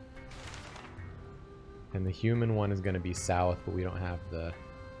 And the human one is going to be south, but we don't have the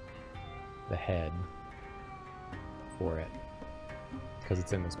head for it because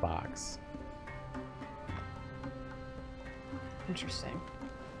it's in this box. Interesting.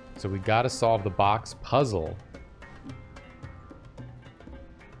 So we got to solve the box puzzle.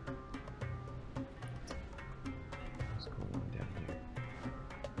 What's going on down here?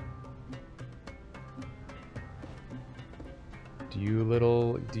 Do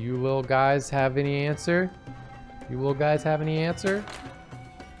you little guys have any answer? You little guys have any answer?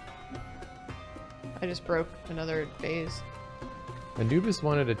 I just broke another vase. Anubis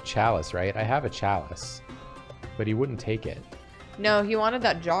wanted a chalice, right? I have a chalice, but he wouldn't take it. No, he wanted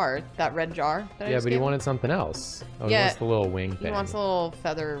that jar, that red jar. That I Yeah, just but he gave him. wanted something else. Oh, Yeah, he wants the little wing thing. He wants a little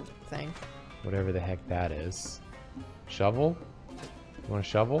feather thing. Whatever the heck that is. Shovel? You want a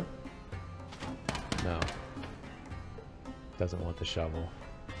shovel? No. Doesn't want the shovel.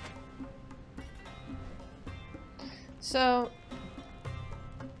 So,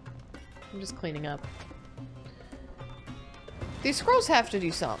 I'm just cleaning up. These scrolls have to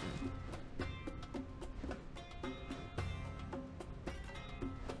do something.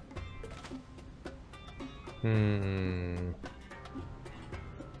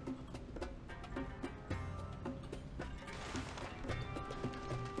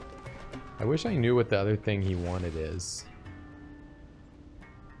 I wish I knew what the other thing he wanted is.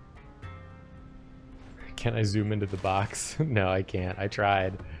 Can I zoom into the box? No, I can't. I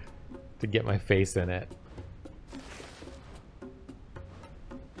tried to get my face in it.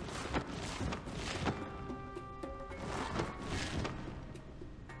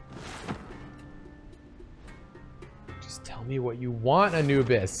 Just tell me what you want,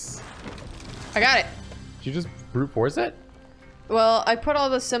 Anubis. I got it. Did you just brute force it? Well, I put all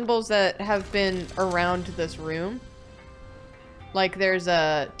the symbols that have been around this room. Like there's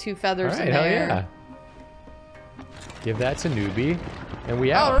two feathers in hell there. Yeah. Give that to Newbie, and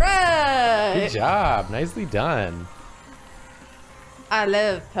we out. All right. Good job. Nicely done. I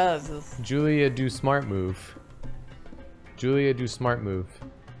love puzzles. Julia, do smart move. Julia, do smart move.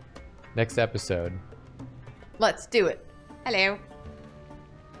 Next episode. Let's do it. Hello.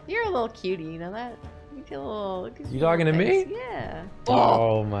 You're a little cutie, you know that? You get a little. You talking to me? Yeah.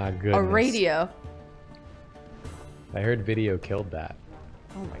 Oh my goodness. A radio. I heard video killed that.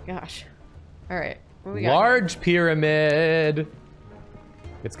 Oh my gosh. Alright. What we got Large pyramid!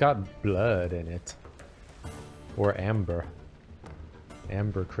 It's got blood in it. Or amber.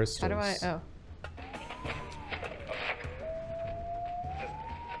 Amber crystals. How do I... Oh.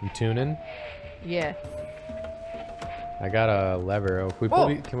 You tuning? Yeah. I got a lever.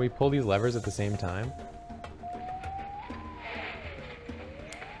 Oh, can we pull these levers at the same time?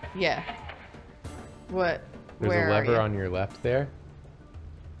 Yeah. What? There's Where a lever are you? on your left there.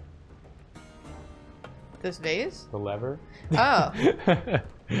 This vase? The lever. Oh.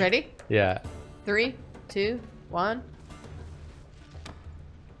 Ready? Yeah. 3, 2, 1.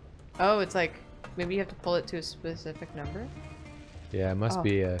 Oh, it's like maybe you have to pull it to a specific number. Yeah, it must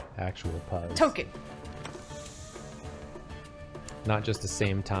be a actual puzz. Token. Not just a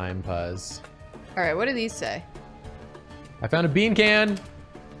same time puzz. All right, what do these say? I found a bean can.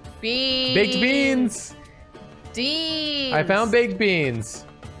 Beans. Baked beans. Beans. I found baked beans.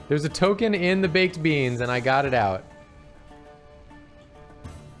 There's a token in the baked beans, and I got it out.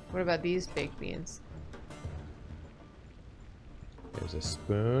 What about these baked beans? There's a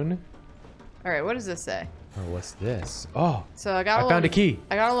spoon. All right, what does this say? Oh, what's this? Oh, So I got. I found a key.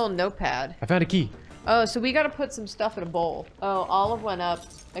 I got a little notepad. I found a key. Oh, so we got to put some stuff in a bowl. Oh, Olive went up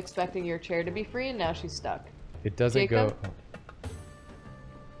expecting your chair to be free, and now she's stuck. It doesn't Jacob? go.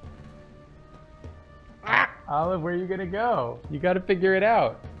 Oh. Olive, where are you gonna go? You gotta figure it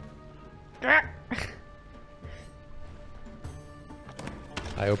out.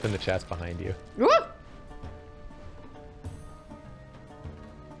 I opened the chest behind you. Whoop!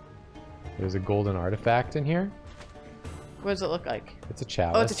 There's a golden artifact in here. What does it look like? It's a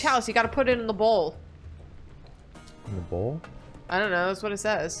chalice. Oh, it's a chalice. You got to put it in the bowl. In the bowl? I don't know. That's what it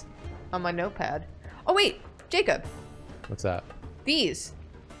says on my notepad. Oh, wait. Jacob. What's that? These.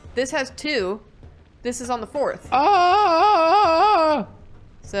 This has 2. This is on the 4th. Ah!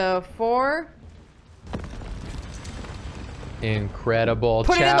 So 4. Incredible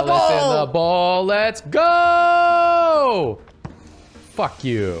Put it in the chalice in bowl! the bowl. Let's go! Fuck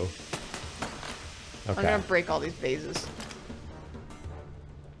you. I'm Okay. gonna break all these vases.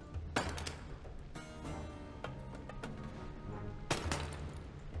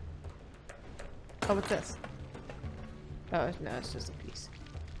 Oh, what's this? Oh, no, it's just a piece.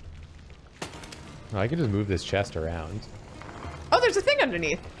 I can just move this chest around. Oh, there's a thing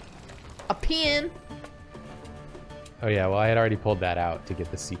underneath. A pin. Oh yeah, well I had already pulled that out to get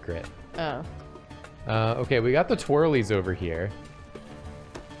the secret. Oh. Okay, we got the twirlies over here.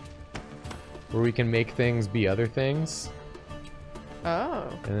 Where we can make things be other things. Oh.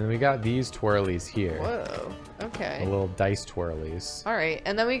 And then we got these twirlies here. Whoa. The Okay. little dice twirlies. All right,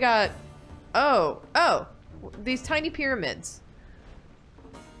 and then we got. Oh, these tiny pyramids.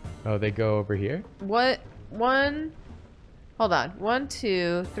 Oh, they go over here? What? One. Hold on. 1,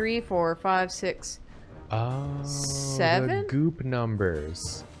 2, 3, 4, 5, 6. Oh, 7? the goop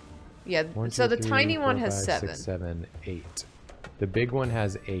numbers. Yeah. 1, So 2, the 3, tiny 4, one 5, has 7. 6, 7, 8. The big one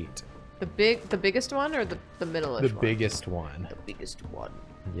has 8. The biggest one or the middle-ish The one? biggest one. The biggest one.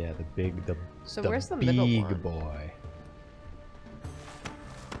 Yeah, So the where's the middle big one? boy.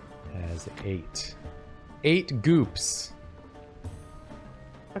 Has 8. 8 goops.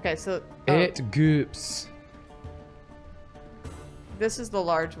 Okay, so 8 goops. this is the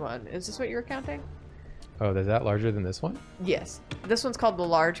large one. Is this what you were counting? Oh, is that larger than this one? Yes. This one's called the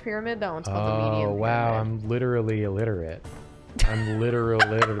large pyramid. That one's called the medium Oh, wow. pyramid. I'm literally illiterate. I'm literate.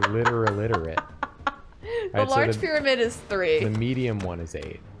 The Alright, so large pyramid is 3. The medium one is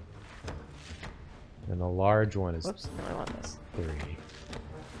 8. And the large one is Whoops, no, I want this. 3.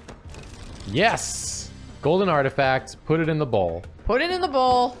 Yes! Golden artifact. Put it in the bowl. Put it in the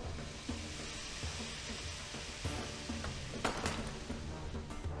bowl.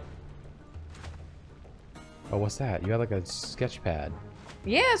 Oh, what's that? You got like a sketch pad.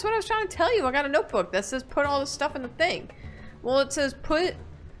 Yeah, that's what I was trying to tell you. I got a notebook that says put all this stuff in the thing. Well, it says put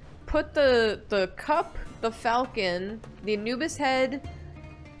the cup, the falcon, the Anubis head,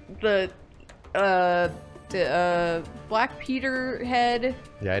 the Black Peter head,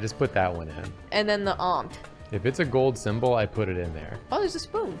 Yeah, I just put that one in. and then the Amt. If it's a gold symbol, I put it in there. Oh, there's a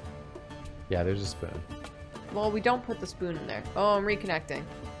spoon. Yeah, there's a spoon. Well, we don't put the spoon in there. Oh, I'm reconnecting.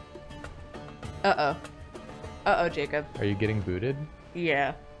 Uh-oh. Uh-oh, Jacob. Are you getting booted?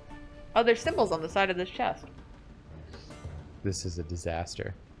 Yeah. Oh, there's symbols on the side of this chest. This is a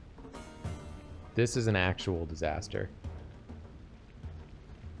disaster. This is an actual disaster.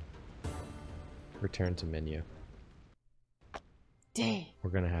 Return to menu. Dang. We're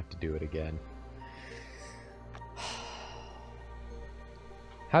gonna have to do it again.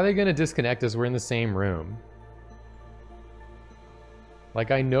 How are they gonna disconnect us? We're in the same room.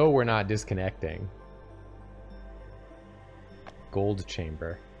 Like, I know we're not disconnecting. Gold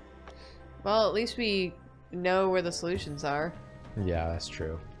chamber. Well, at least we know where the solutions are. Yeah, that's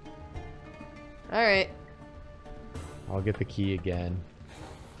true. Alright. I'll get the key again.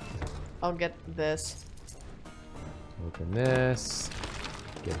 I'll get this. Open this.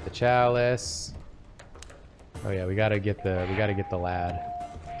 Get the chalice. Oh yeah, we gotta get the lad.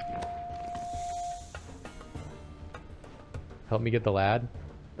 Help me get the lad.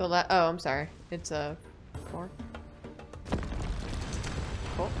 The lad. Oh, I'm sorry. It's a 4.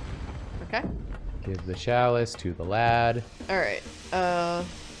 Cool. Okay. Give the chalice to the lad. All right.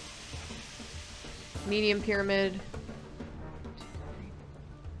 Medium pyramid.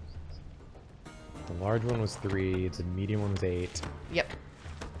 The large one was 3. The medium one was 8. Yep.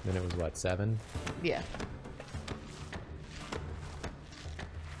 Then it was what, 7? Yeah.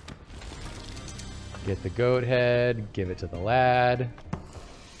 Get the goat head. Give it to the lad.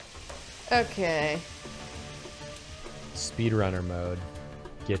 Okay. Speedrunner mode.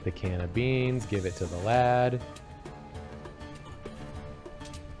 Get the can of beans. Give it to the lad.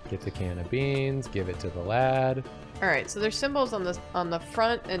 Get the can of beans. Give it to the lad. All right. So there's symbols on the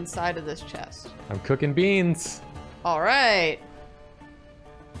front and side of this chest. I'm cooking beans. All right.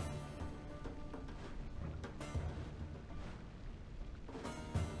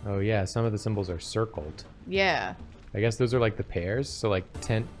 Oh yeah, some of the symbols are circled. Yeah. I guess those are like the pairs. So like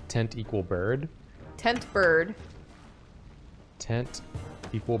tent equal bird. Tent bird. Tent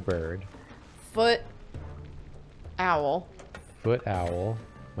equal bird. Foot owl. Foot owl.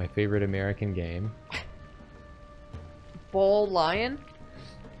 My favorite American game. Bull lion.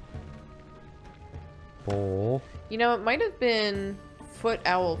 Bowl. You know, it might have been foot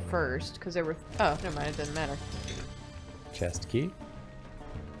owl first because there were. Oh, never mind. It doesn't matter. Chest key.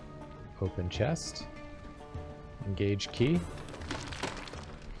 Open chest. Engage key.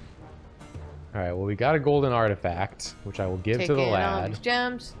 Alright, well we got a golden artifact, which I will give to the Take in all lad, these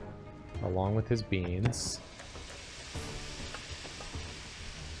gems. along with his beans.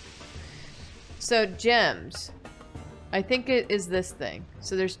 So gems. I think it is this thing.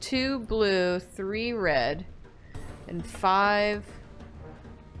 So there's 2 blue, 3 red, and 5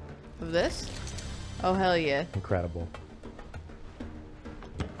 of this. Oh hell yeah. Incredible.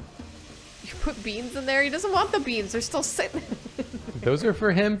 You put beans in there? He doesn't want the beans. They're still sitting. Those are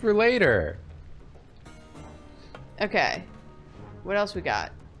for him for later. Okay. What else we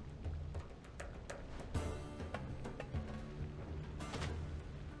got?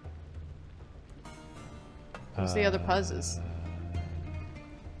 What's the other puzzles?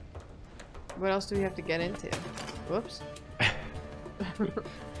 What else do we have to get into? Whoops.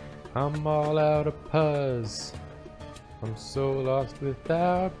 I'm all out of puzz. I'm so lost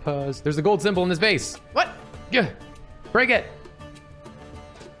without puzz. There's a gold symbol in this vase. What? Yeah. Break it.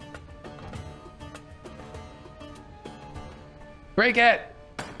 Break it.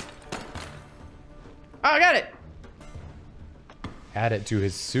 Oh, I got it. Add it to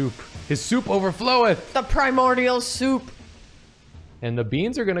his soup. His soup overfloweth. The primordial soup. And the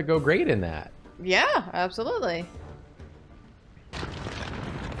beans are gonna go great in that. Yeah, absolutely.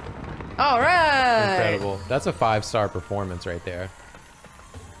 All right. Incredible. That's a 5-star performance right there.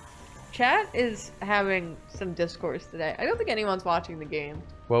 Chat is having some discourse today. I don't think anyone's watching the game.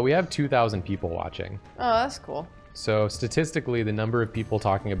 Well, we have 2,000 people watching. Oh, that's cool. So statistically, the number of people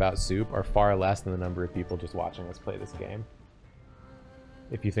talking about soup are far less than the number of people just watching us play this game.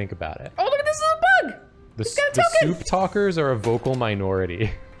 If you think about it. Oh, look at this little bug! The He's got a token! soup talkers are a vocal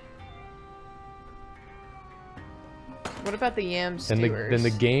minority. What about the yam Then stewers? the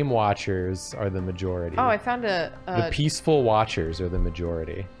game watchers are the majority. Oh, I found a the peaceful watchers are the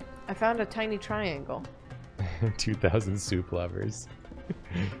majority. I found a tiny triangle. 2,000 soup lovers.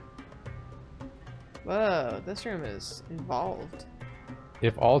 Whoa, this room is involved.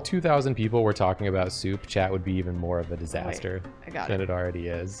 If all 2,000 people were talking about soup, chat would be even more of a disaster I got than it. it already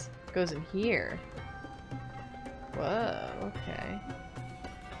is. It goes in here. Whoa, okay.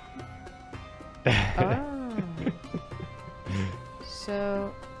 Oh.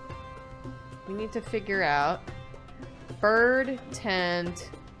 So, we need to figure out bird,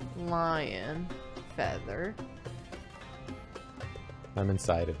 tent, lion, feather. I'm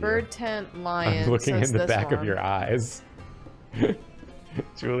inside of you. Bird, tent, lion. I'm looking so in the this back of one. your eyes.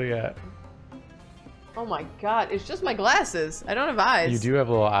 Juliet. Oh my god, it's just my glasses. I don't have eyes. You do have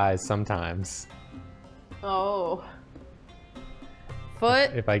little eyes sometimes. Oh.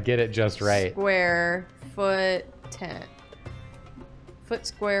 Foot. If I get it just right. Square, foot, tent. Foot,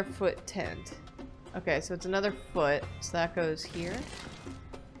 square, foot, tent. Okay, so it's another foot. So that goes here.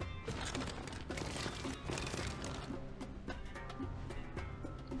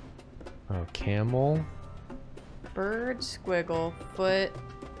 Camel. Bird, squiggle, foot,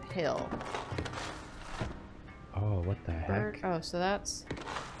 hill. Oh, what the Bird. heck? Oh, so that's...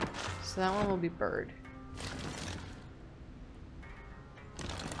 So that one will be bird.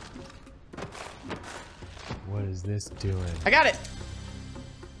 What is this doing? I got it!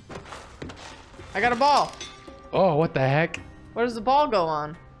 I got a ball. Oh, what the heck? Where does the ball go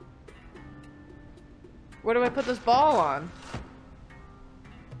on? Where do I put this ball on?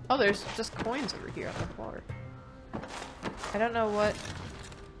 Oh, there's just coins over here on the floor. I don't know what...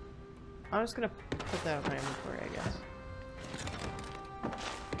 I'm just gonna put that in my inventory, I guess.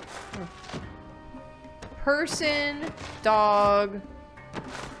 Person, dog,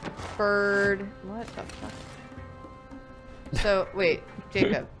 bird... What the fuck? So, wait,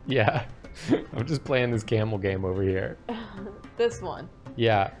 Jacob. Yeah. I'm just playing this camel game over here. This one.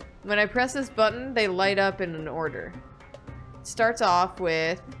 Yeah. When I press this button, they light up in an order. It starts off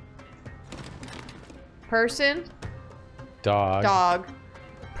with person, Dog.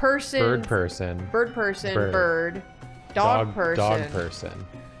 person, Bird person. bird person, Bird. bird, dog person. Dog person.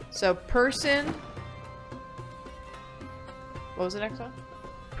 So person. What was the next one?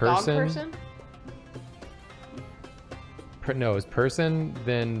 Person. Dog person. No, it's person,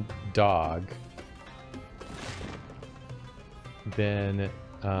 then dog. Then,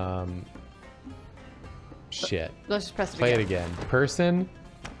 shit. Let's just press it Play again. it again. Person,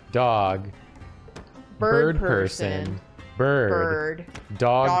 dog, Bird person, bird,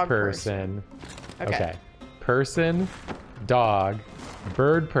 dog person. Okay. Person, dog,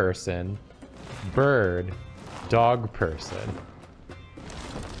 bird person, bird, dog person.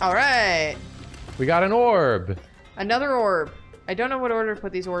 All right. We got an orb. Another orb. I don't know what order to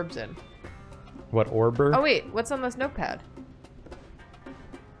put these orbs in. What orber? Oh wait, what's on this notepad?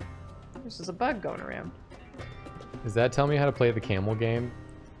 There's just a bug going around. Does that tell me how to play the camel game?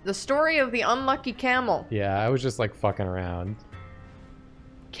 The story of the unlucky camel. Yeah, I was just like fucking around.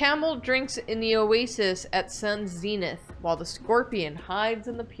 Camel drinks in the oasis at sun's zenith, while the scorpion hides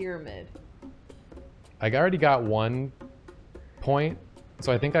in the pyramid. I already got 1 point,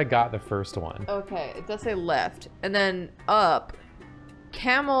 so I think I got the first one. Okay, it does say left. And then up.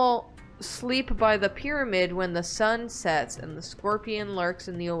 Camel sleep by the pyramid when the sun sets and the scorpion lurks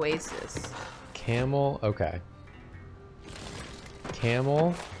in the oasis. Camel, okay.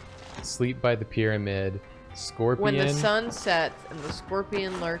 Camel, sleep by the pyramid, scorpion. When the sun sets and the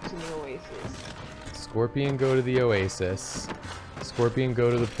scorpion lurks in the oasis. Scorpion go to the oasis. Scorpion go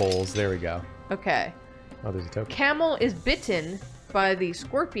to the poles. There we go. Okay. Oh, there's a token. Camel is bitten by the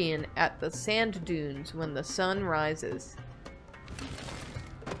scorpion at the sand dunes when the sun rises.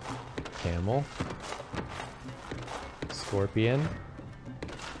 Camel. Scorpion.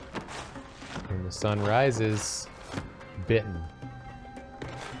 When the sun rises, bitten.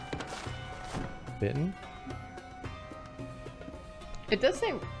 Bitten? It does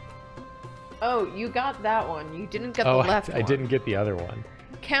say... Oh, you got that one. You didn't get the Oh, left one. I didn't get the other one.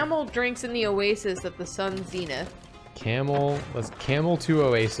 Camel drinks in the oasis at the sun's zenith. Camel, let's camel to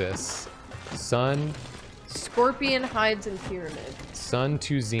oasis. Sun, Scorpion hides in pyramid. sun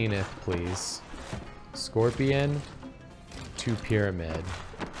to zenith, please. Scorpion to pyramid.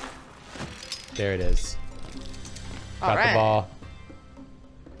 There it is. Got the ball.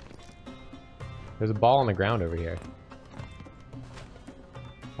 There's a ball on the ground over here.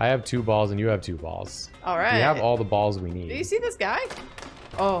 I have 2 balls and you have 2 balls. Alright. We have all the balls we Do you need. see this guy?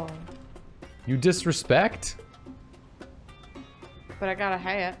 Oh. You disrespect? But I got a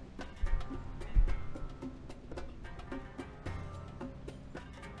hat.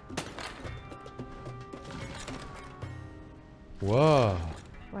 Whoa.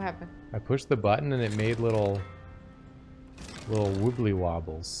 What happened? I pushed the button and it made little wobbly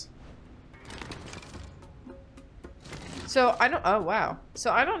wobbles. So I don't... Oh, wow.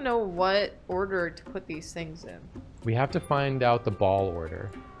 So I don't know what order to put these things in. We have to find out the ball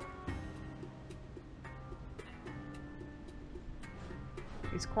order.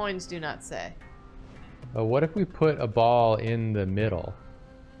 These coins do not say. But what if we put a ball in the middle?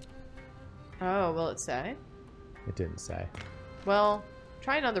 Oh, will it say? It didn't say. Well,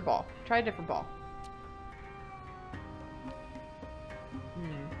 try another ball. Try a different ball.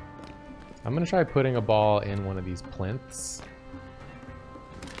 I'm gonna try putting a ball in one of these plinths.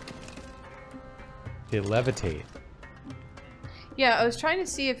 They levitate. Yeah, I was trying to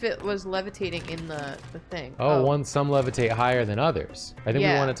see if it was levitating in the thing. Oh, some levitate higher than others. I think we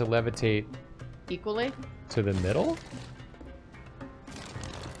Yeah. want it to levitate Equally? to the middle?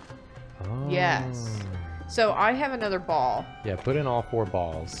 Oh. Yes. So I have another ball. Yeah, put in all 4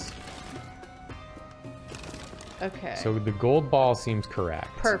 balls. Okay. So the gold ball seems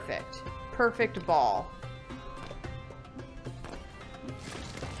correct. Perfect. perfect ball.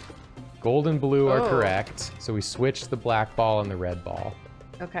 Gold and blue are Oh. correct. So we switch the black ball and the red ball.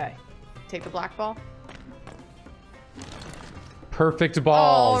 Okay. Take the black ball. Perfect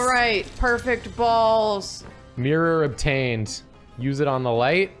balls. All right. Perfect balls. Mirror obtained. Use it on the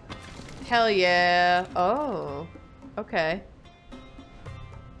light. Hell yeah. Oh. Okay.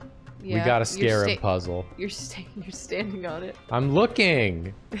 Yeah, We got a you're scarab puzzle. You're standing on it. I'm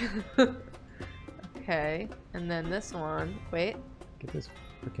looking. Okay. And then this one. Wait. Get this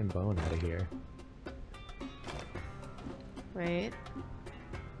freaking bone out of here. Wait.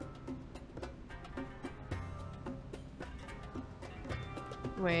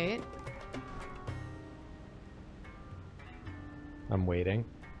 Wait. I'm waiting.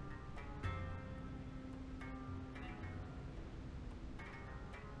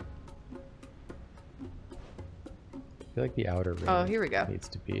 I feel like the outer ring Oh, here we go. needs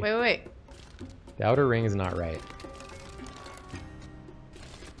to be. Wait. The outer ring is not right.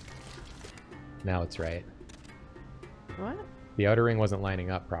 Now it's right. What? The outer ring wasn't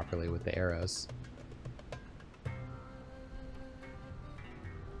lining up properly with the arrows.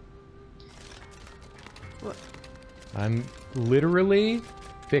 What? I'm literally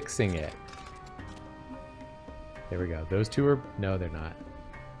fixing it. There we go. Those two are... No, they're not.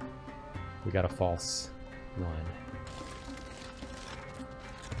 We got a false one.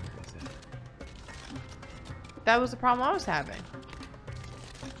 Where is it? That was the problem I was having.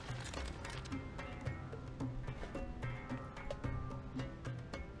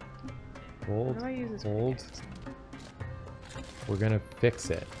 Hold, How do I use this hold. pickaxe? We're gonna fix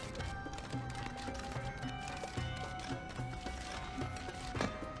it.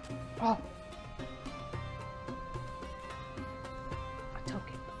 Oh. A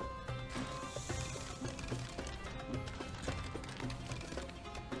token.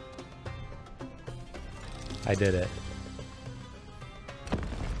 I did it.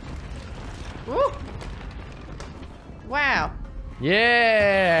 Woo! Wow.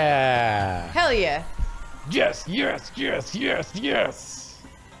 Yeah! Hell yeah. Yes, yes, yes, yes, yes!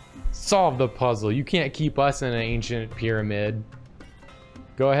 Solve the puzzle. You can't keep us in an ancient pyramid.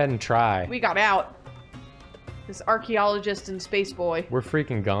 Go ahead and try. We got out. This archaeologist and space boy. We're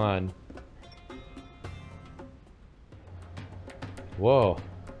freaking gone. Whoa.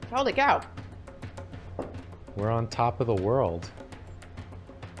 Holy cow. We're on top of the world.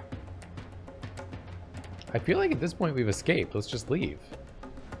 I feel like at this point we've escaped. Let's just leave.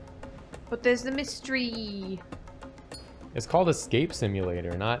 But there's the mystery. It's called Escape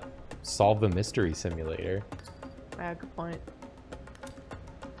Simulator, not Solve the Mystery Simulator. Ah, good point.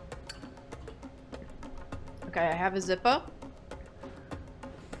 Okay, I have a Zippo.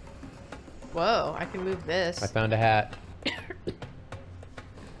 Whoa, I can move this. I found a hat. I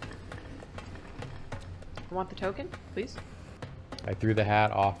want the token, please. I threw the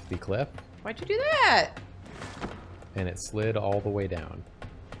hat off the cliff, Why'd you do that? and it slid all the way down.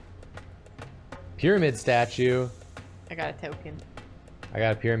 Pyramid statue. I got a token. I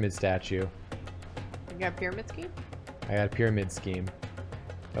got a pyramid statue. You got a pyramid scheme? I got a pyramid scheme.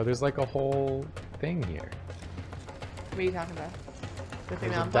 Oh, there's like a whole thing here. What are you talking about? The thing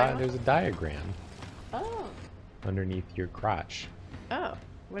There's that a, I'm talking there's a diagram about? Oh. underneath your crotch. Oh.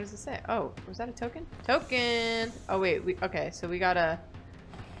 What does it say? Oh, was that a token? Token! Oh wait, okay, so we gotta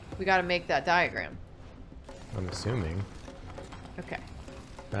make that diagram. I'm assuming. Okay.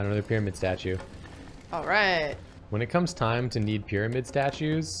 Found another pyramid statue. Alright. When it comes time to need pyramid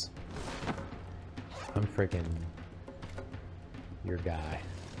statues, I'm frickin' your guy.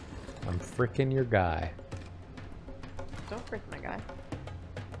 I'm frickin' your guy. Don't frick my guy.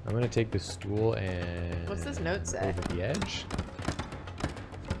 I'm gonna take the stool and... What's this note say? Over the edge.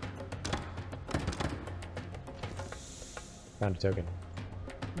 Found a token.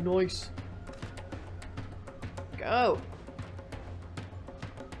 Nice. Go.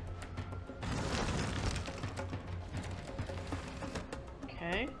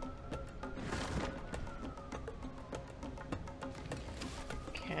 Okay.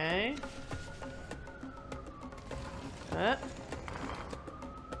 Okay.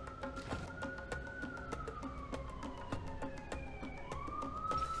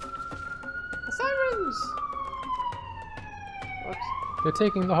 The sirens! Whoops. They're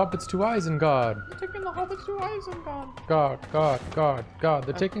taking the hobbits to Isengard. They're taking the hobbits to Isengard. God.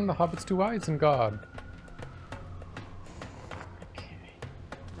 They're taking the hobbits to Isengard. Okay.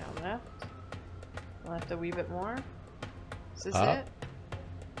 Now left. Left a wee bit more. Is this Up. it?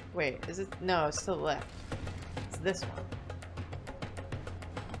 Wait, is it? No, it's to the left. It's this one.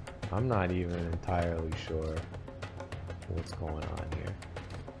 I'm not even entirely sure what's going on here.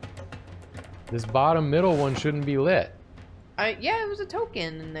 This bottom middle one shouldn't be lit. Yeah, it was a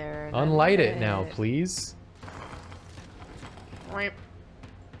token in there. and I Unlight lit it now, please. Right.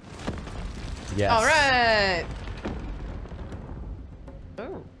 Yes. All right.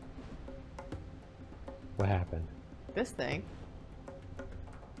 Oh, What happened? this thing.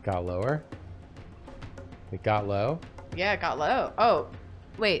 Got lower? It got low? Yeah, it got low. Oh,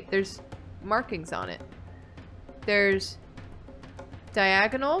 wait, there's markings on it. There's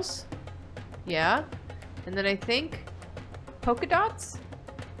diagonals. Yeah. And then I think polka dots?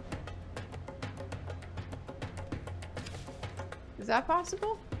 Is that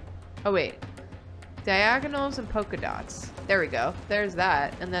possible? Oh, wait. Diagonals and polka dots. There we go. There's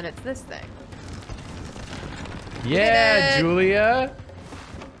that. And then it's this thing. Yeah, it. Julia!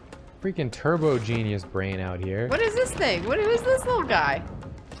 Freaking turbo genius brain out here. What is this thing? Who is this little guy?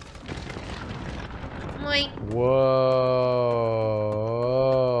 Like, Whoa.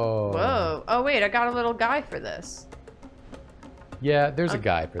 whoa. Oh, wait, I got a little guy for this. Yeah, there's a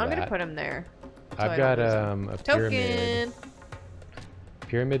guy for I'm that. gonna put him there. so I've I got don't lose him. a pyramid. Token.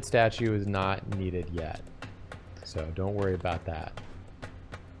 Pyramid statue is not needed yet. So don't worry about that.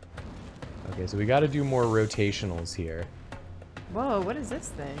 Okay, so we gotta do more rotationals here. Whoa, what is this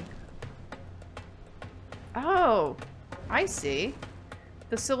thing? Oh, I see.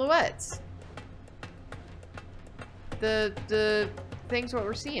 The silhouettes. The things what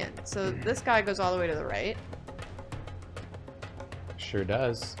we're seeing. So this guy goes all the way to the right. Sure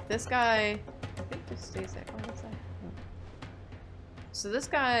does. This guy, I think just stays there. Oh, what's that? Oh. So this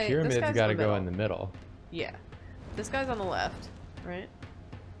guy, Pyramid's this guy's gotta in the go middle. in the middle. Yeah. This guy's on the left, right?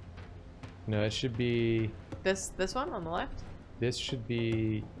 No, it should be... This one on the left? This should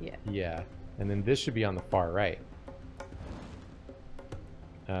be... Yeah. Yeah. And then this should be on the far right.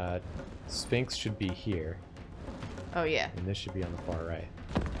 Sphinx should be here. Oh yeah. And this should be on the far right.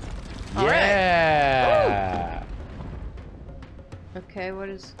 All right. Yeah! Okay, what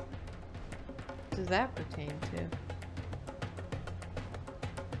does that pertain to?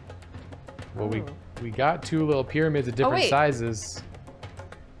 Well, Oh. we got two little pyramids of different wait. sizes.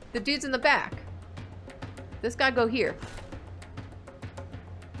 The dude's in the back. This guy go here.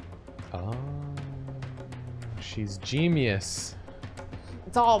 Oh, she's genius.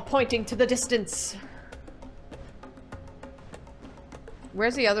 It's all pointing to the distance.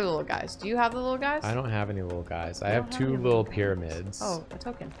 Where's the other little guys? Do you have the little guys? I don't have any little guys. I don't have have two any little little guys. pyramids. Oh, a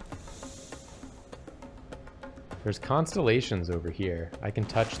token. There's constellations over here. I can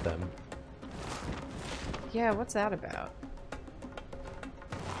touch them. Yeah, what's that about?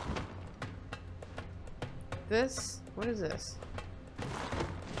 This? What is this?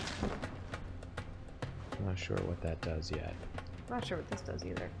 I'm not sure what that does yet. I'm not sure what this does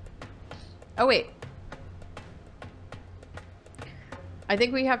either. Oh, wait. I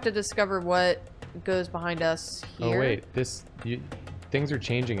think we have to discover what goes behind us here. Oh wait, things are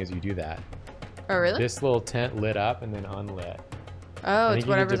changing as you do that. Oh, really? This little tent lit up and then unlit. Oh, I it's think you need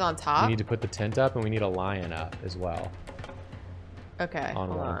whatever's to- on top? We need to put the tent up and we need a lion up as well. Okay, On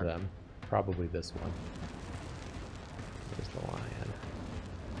hold one on. of them. Probably this one. There's the lion.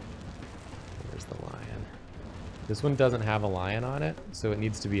 There's the lion. This one doesn't have a lion on it, so it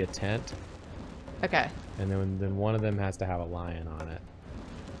needs to be a tent. Okay. And then one of them has to have a lion on it.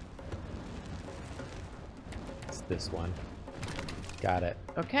 It's this one. Got it.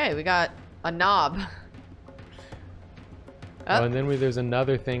 Okay, we got a knob. Oh, and then there's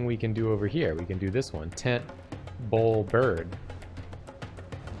another thing we can do over here. We can do this one. Tent, bowl, bird.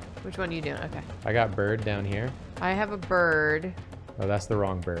 Which one are you doing? Okay. I got bird down here. I have a bird. Oh, that's the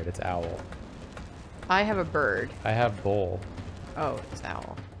wrong bird. It's owl. I have a bird. I have bowl. Oh, it's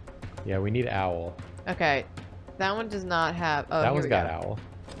owl. Yeah, we need owl. Okay. That one does not have... Oh, That here one's we got go. owl.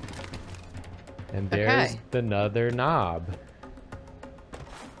 And there's Okay. another knob.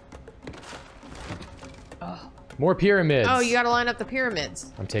 Oh. More pyramids. Oh, you gotta line up the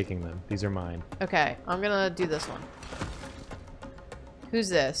pyramids. I'm taking them. These are mine. Okay, I'm gonna do this one. Who's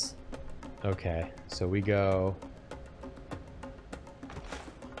this? Okay, so we go...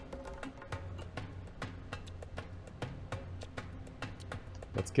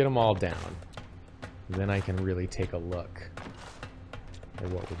 Let's get them all down. Then I can really take a look at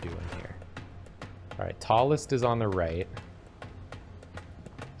what we're doing here. All right, tallest is on the right.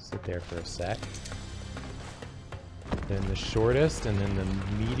 Sit there for a sec. Then the shortest, and then the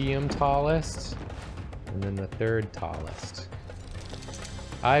medium tallest, and then the third tallest.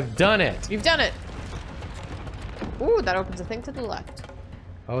 I've done it! You've done it! Ooh, that opens a thing to the left.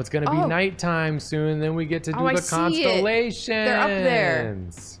 Oh, it's gonna be Oh. nighttime soon, then we get to do Oh, I the see it. constellations. They're up there.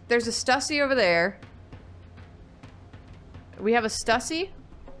 There's a Stussy over there. We have a Stussy.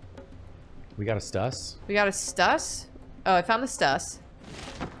 We got a Stuss. We got a Stuss. Oh, I found a Stuss.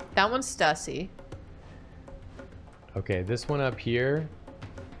 That one's Stussy. Okay, this one up here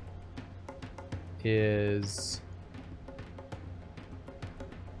is...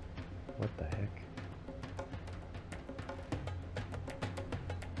 What the heck?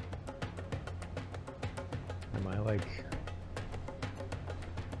 Am I like...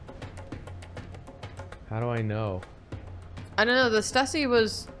 How do I know? I don't know. The Stussy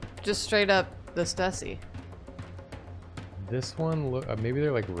was just straight up the Stussy. This one, look, maybe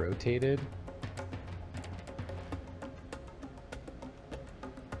they're like rotated.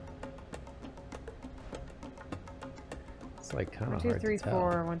 It's like kind of 1, 2, hard 3, to tell.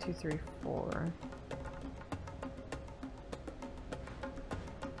 4. 1, 2, 3, 4.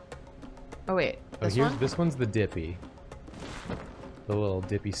 Oh wait, this one? This one's the dippy. The little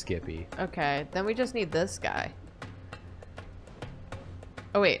dippy skippy. Okay, then we just need this guy.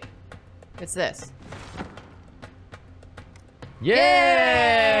 Oh wait, it's this. Yeah!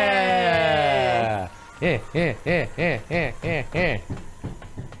 We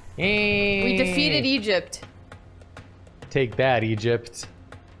defeated Egypt. Take that, Egypt.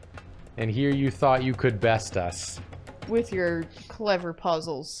 And here you thought you could best us. With your clever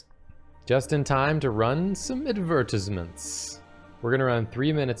puzzles. Just in time to run some advertisements. We're gonna run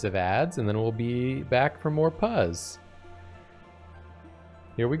 3 minutes of ads and then we'll be back for more puzz.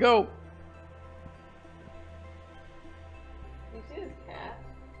 Here we go. You see this cat?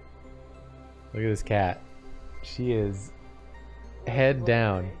 Look at this cat. She is head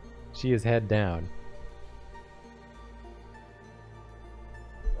down. She is head down.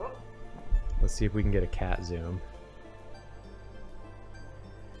 Oh. Let's see if we can get a cat zoom.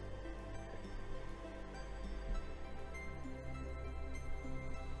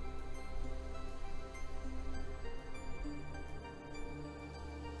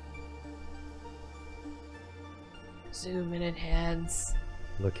 Zoom in hands.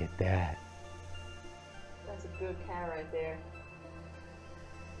 Look at that. That's a good cat right there.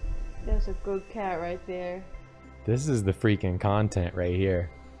 That's a good cat right there. This is the freaking content right here.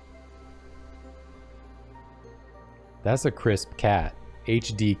 That's a crisp cat.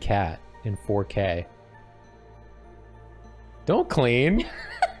 HD cat in 4K. Don't clean.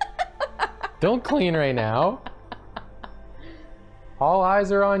 Don't clean right now. All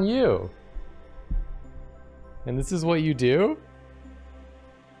eyes are on you. And this is what you do?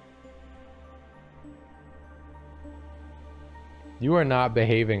 You are not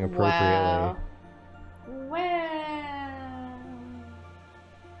behaving appropriately. Wow. Wow.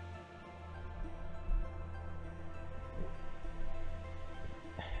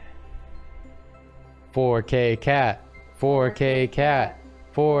 4K cat. 4K cat.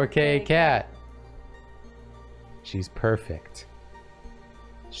 4K cat. She's perfect.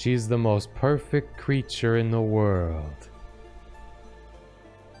 She's the most perfect creature in the world.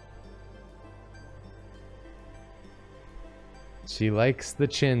 She likes the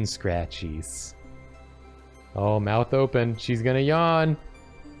chin scratchies. Oh, mouth open. She's gonna yawn.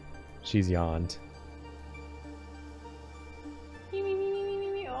 She's yawned.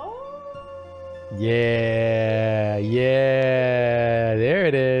 Oh. Yeah, yeah, there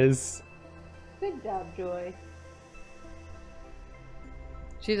it is. Good job, Joy.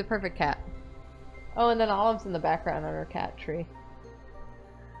 She's a perfect cat. Oh, and then Olive's in the background on her cat tree.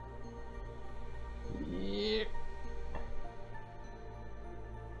 Yeah.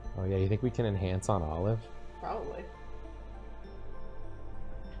 Oh yeah, you think we can enhance on Olive? Probably.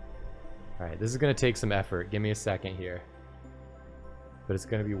 Alright, this is gonna take some effort. Give me a second here. But it's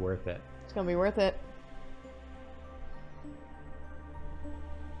gonna be worth it. It's gonna be worth it.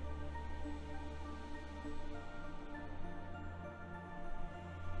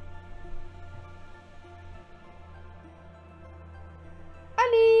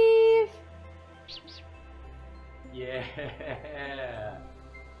 Olive! Yeah.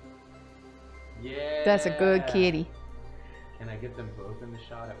 Yeah. That's a good kitty. Can I get them both in the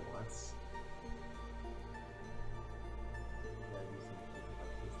shot at once?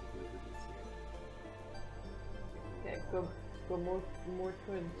 Yeah, go more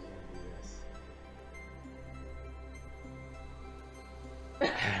twins.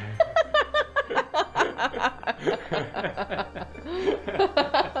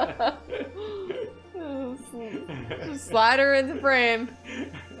 Just slide her into frame.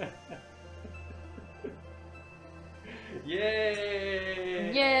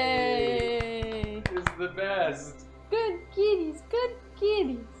 Yay! Yay! It's the best. Good kitties, good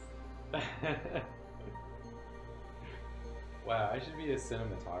kitties. Wow, I should be a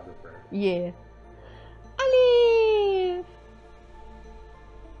cinematographer. Yeah. Olive!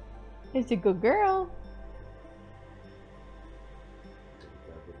 It's a good girl.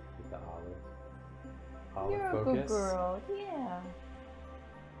 With the olive. You're a Focus. good girl. Yeah.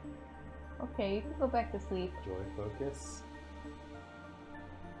 Okay, you can go back to sleep. Joy focus.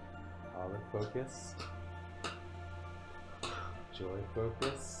 Olive focus. Joy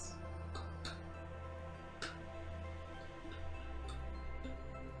focus.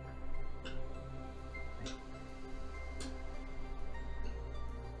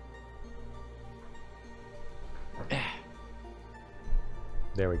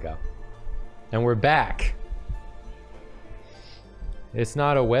 There we go. And we're back. It's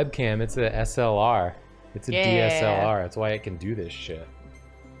not a webcam, it's a SLR. It's a DSLR. That's why it can do this shit.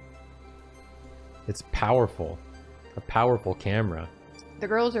 It's powerful. A powerful camera. The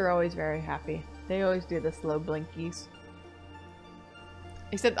girls are always very happy. They always do the slow blinkies.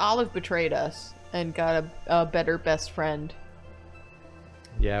 Except Olive betrayed us and got a better best friend.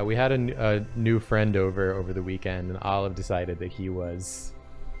 Yeah, we had a new friend over the weekend, and Olive decided that he was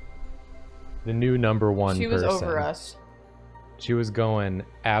the new number one person. She was over us. She was going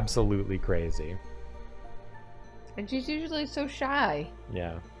absolutely crazy. And she's usually so shy.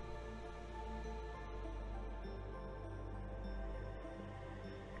 Yeah.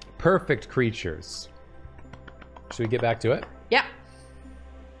 Perfect creatures. Should we get back to it? Yeah.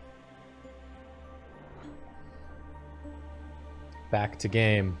 Back to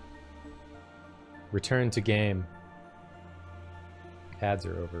game. Return to game. Ads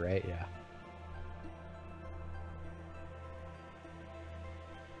are over, right? Yeah.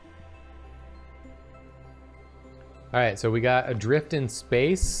 Alright, so we got Adrift in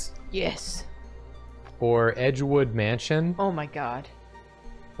Space. Yes. Or Edgewood Mansion. Oh my god.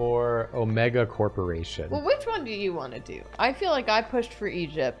 Or Omega Corporation. Well, which one do you want to do? I feel like I pushed for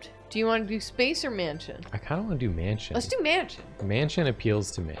Egypt. Do you want to do space or mansion? I kind of want to do Mansion. Let's do mansion. Mansion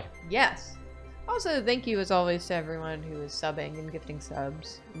appeals to me. Yes. Also, thank you as always to everyone who is subbing and gifting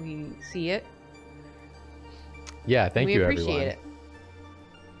subs. We see it. Yeah, thank you, everyone. We appreciate it.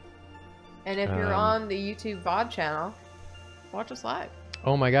 And if you're on the YouTube VOD channel, watch us live.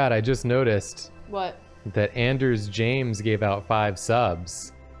 Oh my god, I just noticed What? that Anders James gave out 5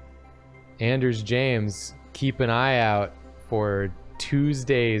 subs. Anders James, keep an eye out for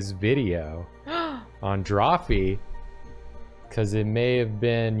Tuesday's video on Drawfee, because it may have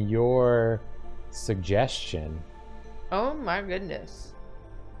been your suggestion Oh my goodness.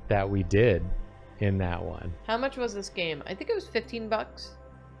 that we did in that one. How much was this game? I think it was 15 bucks.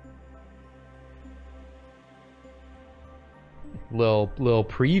 Little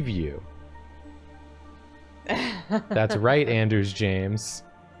preview. That's right, Anders James.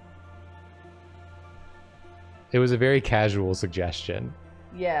 It was a very casual suggestion,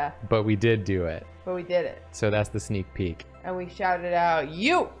 Yeah, but we did do it. but we did it. So that's the sneak peek. And we shouted out,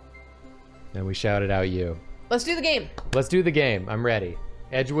 you! And we shouted out you. Let's do the game. Let's do the game. I'm ready.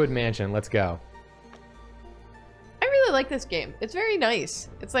 Edgewood Mansion, let's go. I really like this game. It's very nice.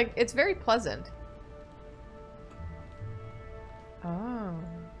 It's like, it's very pleasant. Oh.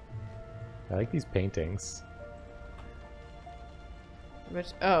 I like these paintings. Which,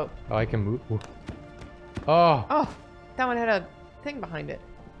 oh. Oh, I can move. Ooh. Oh, Oh, that one had a thing behind it.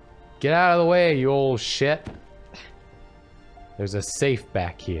 get out of the way, you old shit. There's a safe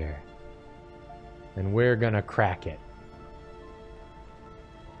back here. And we're gonna crack it.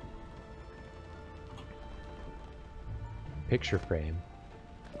 Picture frame.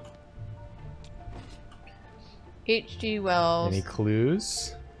 H.G. Wells. Any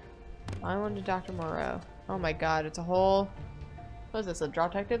clues? Island of Dr. Moreau. Oh my god, it's a whole... What is this, a Draw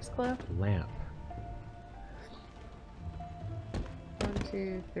Detectives clue? Lamp. 1,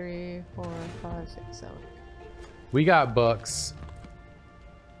 2, 3, 4, 5, 6, 7. We got books.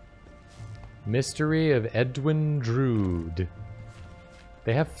 Mystery of Edwin Drood.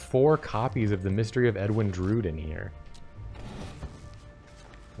 They have 4 copies of the Mystery of Edwin Drood in here.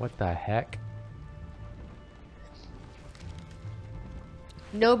 What the heck?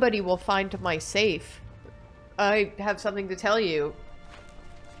 Nobody will find my safe. I have something to tell you,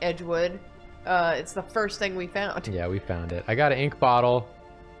 Edgewood. It's the first thing we found. Yeah, we found it. I got an ink bottle.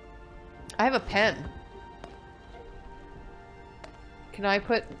 I have a pen. Can I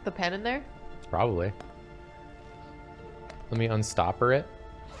put the pen in there? Probably. Let me unstopper it.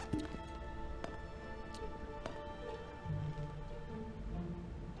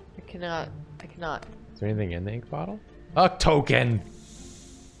 I cannot. Is there anything in the ink bottle? A token!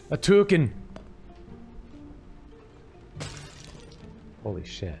 A token! Holy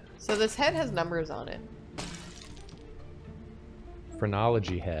shit. So this head has numbers on it.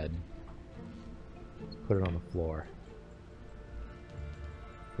 Phrenology head. Let's put it on the floor.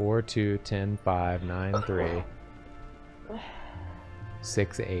 4, 2, 10, 5, 9, 3,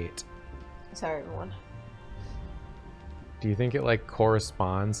 6, 8. Sorry, everyone. Do you think it like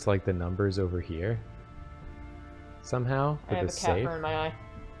corresponds to like the numbers over here? Somehow? I have a the cat safe? fur in my eye.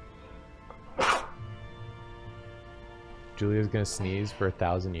 Julia's gonna sneeze for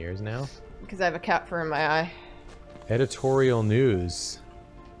 1,000 years now? Because I have a cat fur in my eye. Editorial news.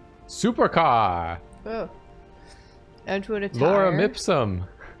 Supercar! Oh. Edgewood attire. Laura Mipsum.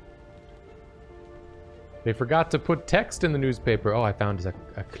 They forgot to put text in the newspaper. Oh, I found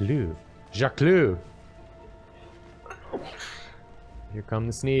a clue. Jacques. Here come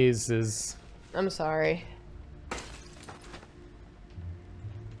the sneezes. I'm sorry.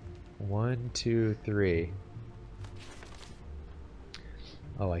 1, 2, 3.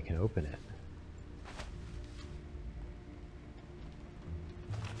 Oh, I can open it.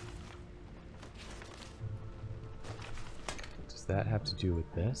 Does that have to do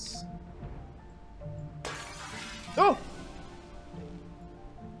with this? Oh!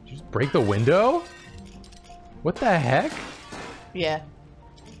 Did you just break the window? What the heck? Yeah.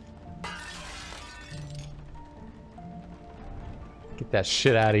 Get that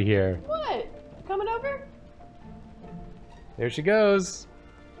shit out of here. What? Coming over? There she goes.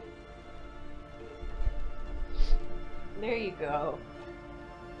 There you go.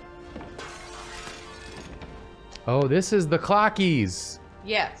 Oh, this is the clockies.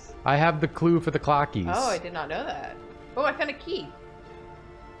 Yes. I have the clue for the clockies. Oh, I did not know that. Oh, I found a key.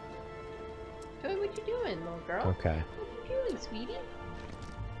 Joey, what you doing, little girl? Okay. What you doing, sweetie?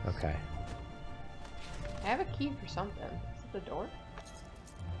 Okay. I have a key for something. Is it the door?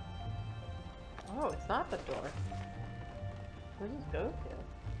 Oh, it's not the door. Where does this go to?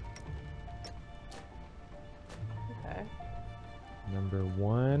 Okay. Number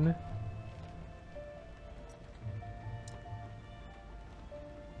 1.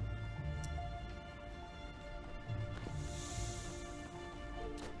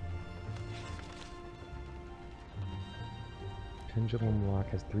 Pendulum lock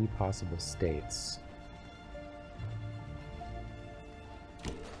has 3 possible states.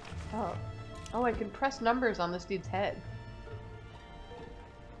 Oh. Oh, I can press numbers on this dude's head.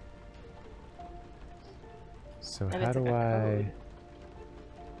 So And how it's do like a I... code.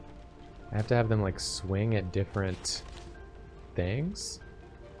 I have to have them like swing at different things?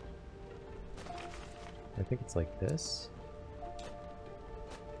 I think it's like this.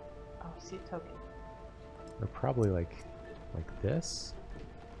 Oh, see a token. Or probably like this.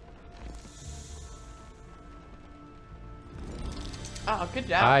 Oh, good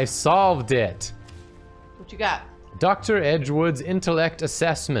job. I solved it! What you got? Dr. Edgewood's intellect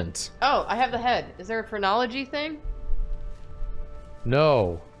assessment. Oh, I have the head. Is there a phrenology thing?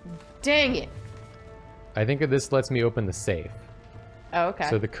 No. Dang it. I think this lets me open the safe. Oh, okay.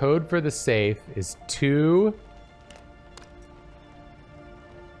 So the code for the safe is 2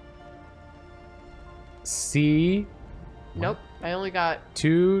 C. Nope. I only got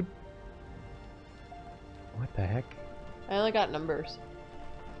 2. What the heck? numbers.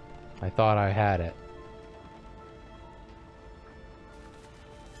 I thought I had it.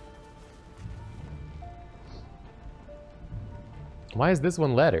 Why is this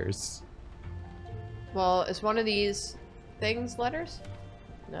one letters? Well, is one of these things letters?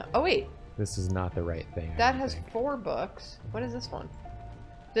 No. Oh, wait. This is not the right thing. I That don't has think. 4 books. What is this one?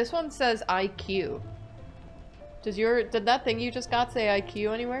 This one says IQ. Did that thing you just got say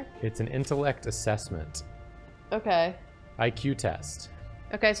IQ anywhere? It's an intellect assessment. Okay. IQ test.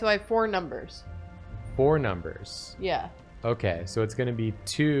 Okay, so I have 4 numbers. 4 numbers. Yeah. Okay, so it's gonna be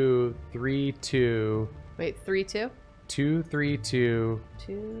 2, 3, 2, Wait, 3, 2? 2, 3, 2,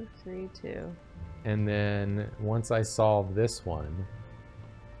 2, 3, 2. and then once I solve this one,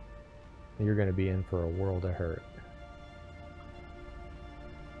 you're gonna be in for a world of hurt.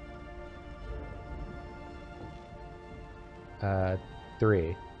 Uh,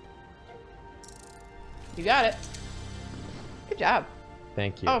 3. You got it. Good job.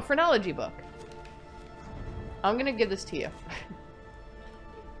 Thank you. Oh, phrenology book. I'm gonna give this to you.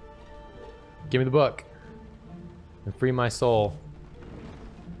 Give me the book. And free my soul.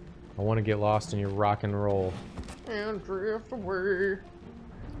 I want to get lost in your rock and roll. And drift away.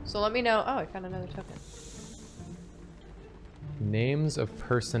 So let me know. Oh, I found another token. Names of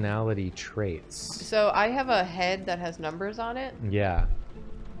personality traits. So I have a head that has numbers on it. Yeah.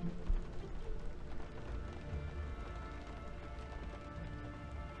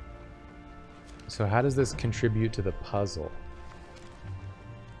 So how does this contribute to the puzzle?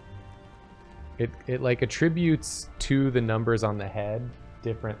 It like attributes to the numbers on the head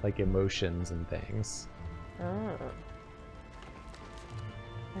different like emotions and things. Oh.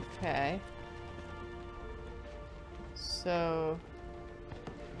 Okay. So,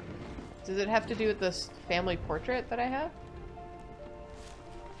 does it have to do with this family portrait that I have?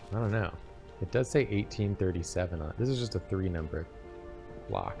 I don't know. It does say 1837 on it. This is just a 3-number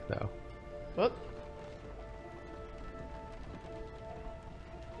block, though. Whoop.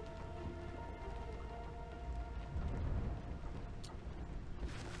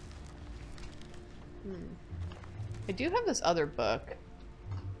 I do have this other book.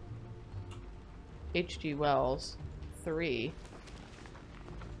 H.G. Wells 3.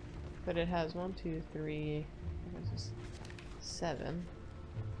 But it has 1, 2, 3, what is this? 7.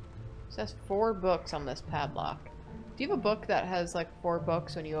 It says 4 books on this padlock. Do you have a book that has like 4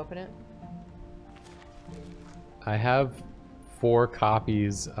 books when you open it? I have 4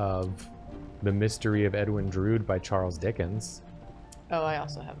 copies of The Mystery of Edwin Drood by Charles Dickens. Oh, I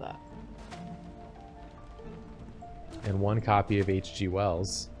also have that. And 1 copy of H.G.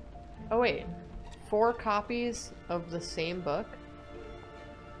 Wells. Oh wait, 4 copies of the same book?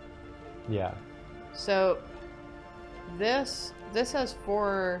 Yeah. So this has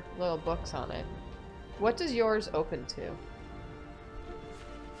 4 little books on it. What does yours open to?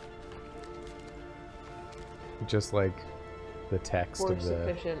 Just like the text For of the...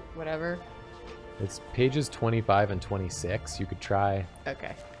 sufficient whatever. It's pages 25 and 26. You could try...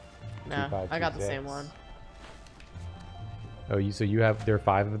 Okay. No, I got the same one. Oh, so you have... There are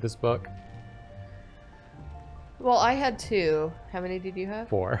 5 of this book? Well, I had 2. How many did you have?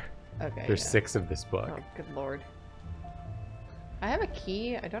 4. Okay. There's yeah. 6 of this book. Oh, good lord. I have a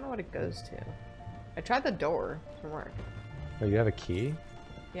key. I don't know what it goes to. I tried the door. It doesn't work. Oh, you have a key?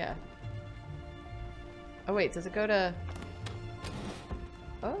 Yeah. Oh wait, does it go to...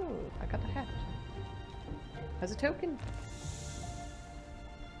 Oh, I got the hat. As a token.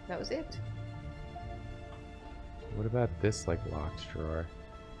 That was it. What about this, like, locked drawer?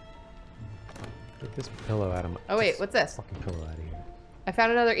 Get this pillow out of my... Oh wait, what's this? Fucking pillow out of here. I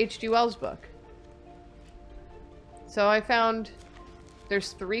found another H.G. Wells book. So I found...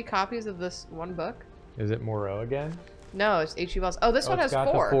 There's 3 copies of this one book. Is it Moreau again? No, it's H.G. Wells. Oh, this one has it's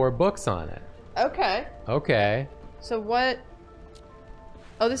got 4. the 4 books on it. Okay. Okay. So what...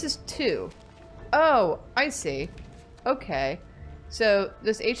 Oh, this is 2. Oh, I see. Okay. So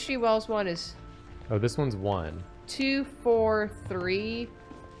this H.G. Wells one is... Oh, this one's 1. 2, 4, 3.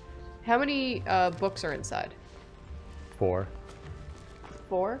 How many books are inside? 4.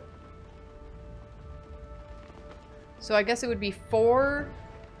 4? So I guess it would be 4...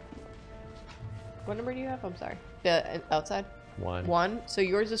 What number do you have? I'm sorry. The outside? 1. 1. So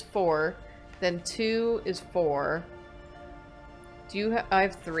yours is 4. Then 2 is 4. Do you I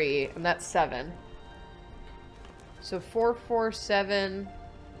have 3, and that's 7. So 4, 4, 7.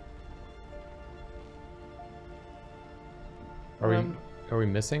 Are we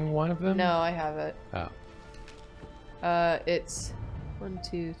missing one of them? No, I have it. Oh. It's 1,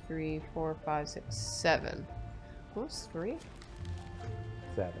 2, 3, 4, 5, 6, 7. What was 3?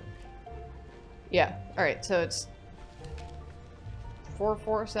 7. Yeah. All right. So it's 4,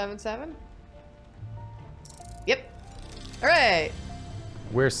 4, 7, 7. Yep. All right.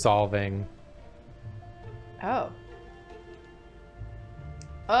 We're solving. Oh.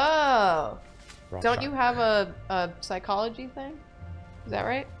 Oh. Rock Don't shot. you have a psychology thing? Is that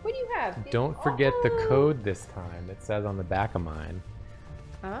right? What do you have? Don't forget the code this time. It says on the back of mine.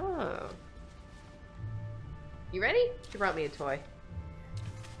 Oh. You ready? She brought me a toy.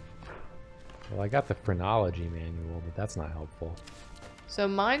 Well, I got the phrenology manual, but that's not helpful. So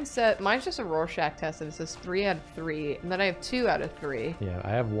mine's just a Rorschach test, and it says 3 out of 3, and then I have 2 out of 3. Yeah,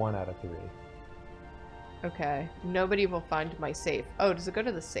 I have 1 out of 3. Okay. Nobody will find my safe. Oh, does it go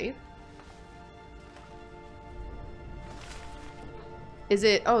to the safe? Is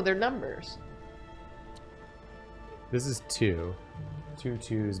it... Oh, they're numbers. This is 2. 2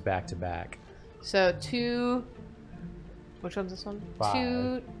 2s back to back. So 2... Which one's this one? 5.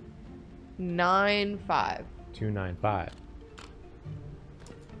 2, 9, 5. 2 9 5.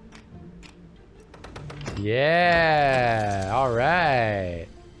 Yeah! All right.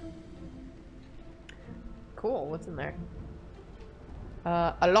 Cool. What's in there?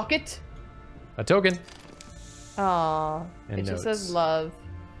 A locket. A token. Aww. And It just notes. says love.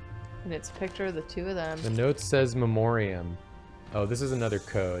 And it's a picture of the 2 of them. The note says memoriam. Oh, this is another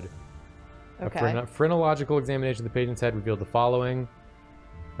code. Okay. A phrenological examination of the patient's head revealed the following.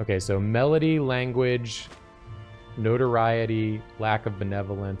 Okay, so melody, language, notoriety, lack of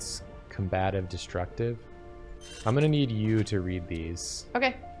benevolence, combative, destructive. I'm gonna need you to read these.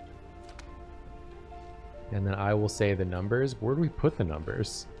 Okay. And then I will say the numbers. Where do we put the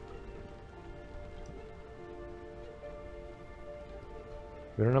numbers?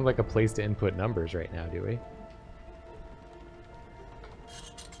 We don't have like a place to input numbers right now, do we?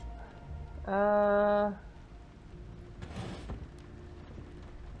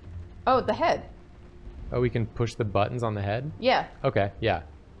 Oh, the head. Oh, we can push the buttons on the head? Yeah. Okay, yeah.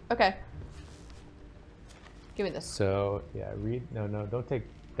 Okay. Give me this. So, yeah, read. No, don't take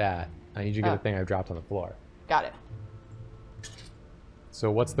that. I need you to get the thing I dropped on the floor. Got it. So,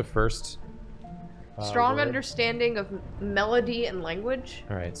 what's the first? Strong word? understanding of melody and language.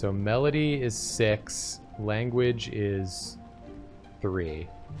 All right, so melody is 6, language is 3.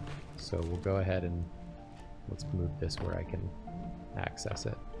 So we'll go ahead and let's move this where I can access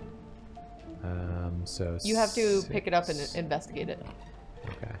it. So You have to 6. pick it up and investigate it.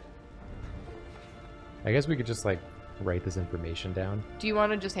 Okay. I guess we could just like write this information down. Do you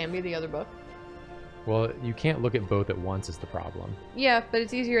want to just hand me the other book? Well, you can't look at both at once is the problem. Yeah, but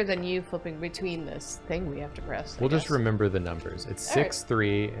it's easier than you flipping between this thing we have to press. We'll just remember the numbers. It's 6,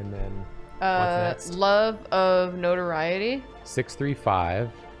 3, and then what's next? Love of notoriety. 6, 3,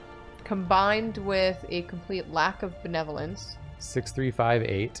 5. Combined with a complete lack of benevolence. 6, 3, 5,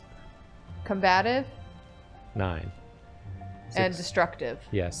 8. Combative. 9. And destructive.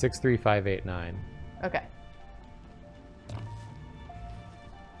 Yeah, 6, 3, 5, 8, 9. Okay.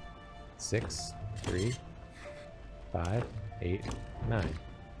 6, 3, 5, 8, 9.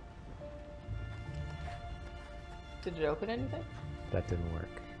 Did it open anything? That didn't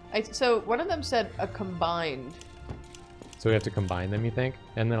work. So one of them said a combined. So we have to combine them, you think?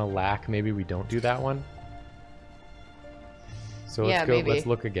 And then a lack, maybe we don't do that one? So let's go, maybe. Let's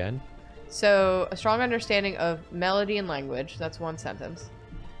look again. So a strong understanding of melody and language. That's one sentence.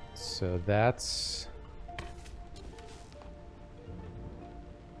 So that's...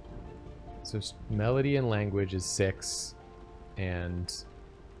 So melody and language is 6 and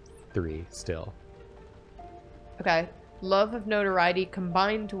 3 still. Okay. Love of notoriety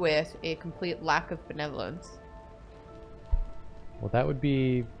combined with a complete lack of benevolence. Well, that would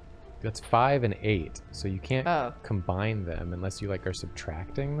be... That's 5 and 8. So you can't combine them unless you like are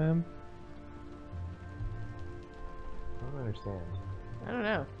subtracting them. I don't understand. I don't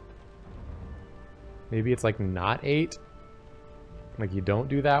know. Maybe it's like not 8? Like you don't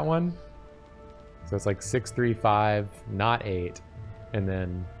do that one? So it's like 6, 3, 5, not 8, and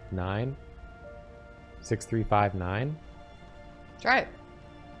then 9? 6, 3, 5, 9? Try it.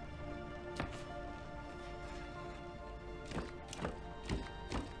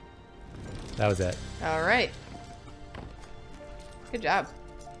 That was it. All right. Good job.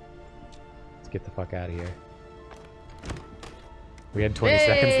 Let's get the fuck out of here. We had 20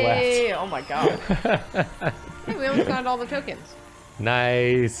 seconds left. Oh my god. Hey, we almost got all the tokens.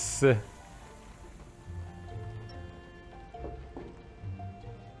 Nice.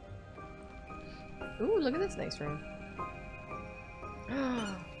 Ooh, look at this nice room.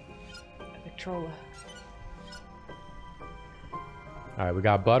 A Victrola. Alright, we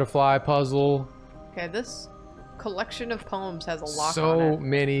got butterfly puzzle. Okay, this collection of poems has a lock on it. So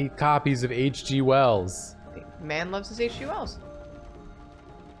many copies of H.G. Wells. Man loves his H.G. Wells.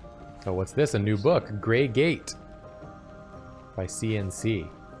 Oh, what's this? A new book, Grey Gate by CNC.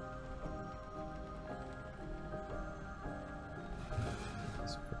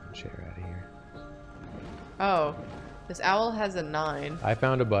 This freaking chair out of here. Oh, this owl has a 9. I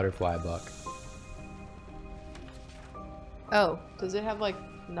found a butterfly book. Oh, does it have like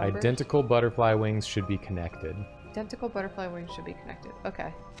numbers? Identical butterfly wings should be connected. Identical butterfly wings should be connected.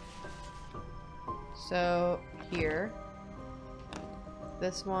 Okay. So here,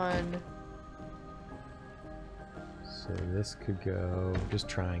 this one. So this could go, just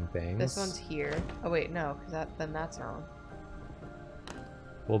trying things. This one's here. Oh wait, no, because then that's wrong.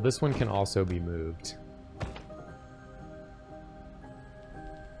 Well, this one can also be moved.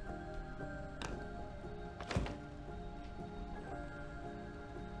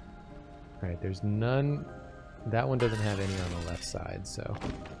 Alright, there's none. That one doesn't have any on the left side, so.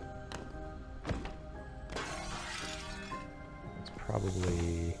 It's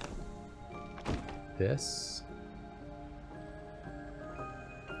probably this.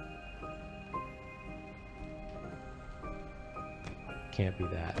 Can't be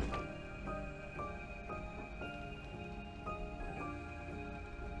that.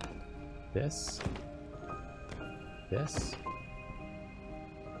 This. This.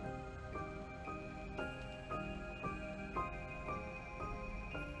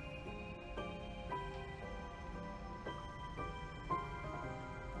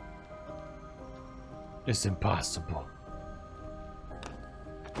 It's impossible.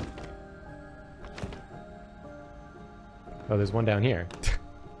 Oh, there's one down here.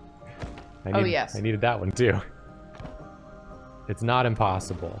 I needed that one too. It's not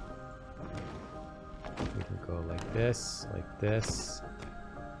impossible. We can go like this, like this,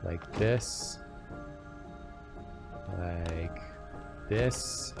 like this, like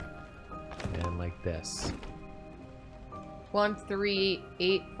this, and like this. 1, 3,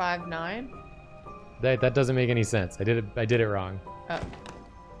 8, 5, 9. That doesn't make any sense. I did it wrong. Oh.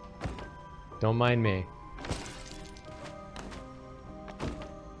 Don't mind me.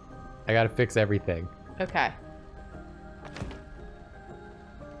 I gotta fix everything. Okay.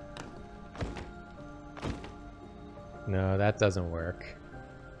 No, that doesn't work.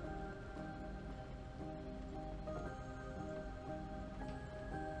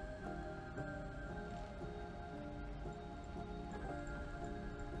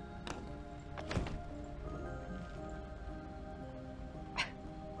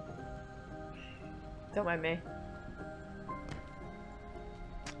 Don't mind me.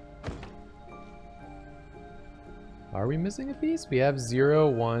 Are we missing a piece? We have 0,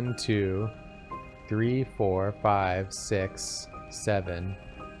 1, 2, 3, 4, 5, 6, 7.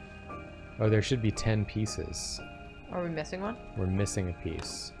 Oh, there should be 10 pieces. Are we missing one? We're missing a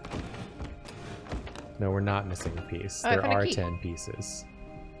piece. No, we're not missing a piece. Oh, I There found a are key. 10 pieces.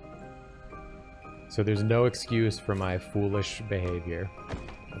 So there's no excuse for my foolish behavior.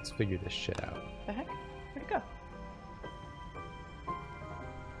 Let's figure this shit out. The heck? Where'd it go?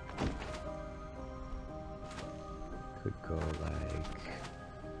 Could go like...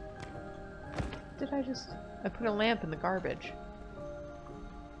 Did I just... I put a lamp in the garbage.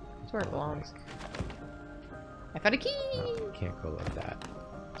 That's where it belongs. I found a key! No, can't go like that.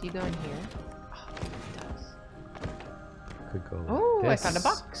 Do you go in here? Oh, it does. Could go like Oh, this. I found a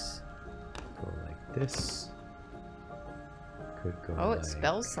box. Go like this. Could go Oh, like it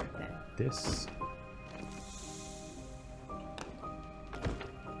spells something. this.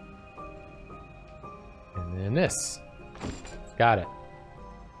 And then this. Got it.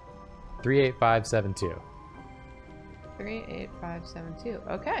 38572. 38572.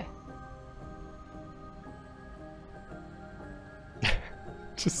 Okay.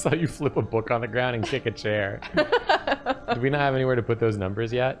 Just saw you flip a book on the ground and kick a chair. Do we not have anywhere to put those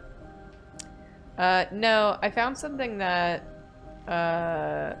numbers yet? No, I found something that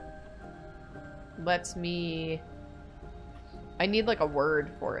lets me... I need like a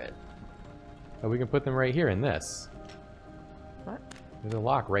word for it. Oh, we can put them right here in this. What? There's a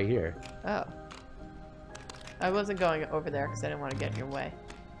lock right here. Oh. I wasn't going over there because I didn't want to get in your way.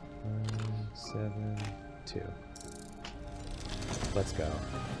 7, 2. Let's go.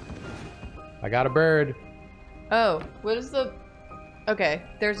 I got a bird. Oh, what is the... Okay,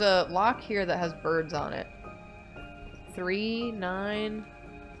 there's a lock here that has birds on it. 3, 9...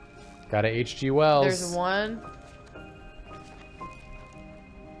 Got a H.G. Wells. There's 1.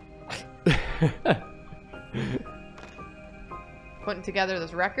 Putting together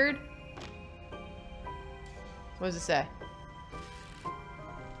this record. What does it say?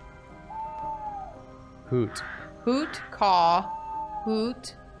 Hoot. Hoot, caw,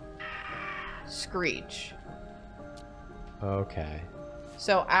 hoot, screech. Okay.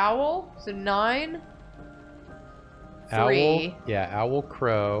 So owl, so 9, 3. Owl. Yeah, owl,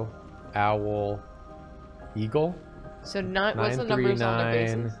 crow, owl, eagle. So 9, what's the numbers on the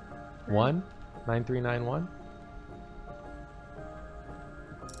bases? 931. 9391.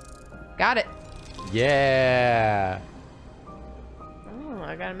 Got it. Yeah. Oh,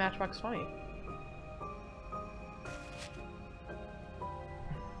 I got a Matchbox 20.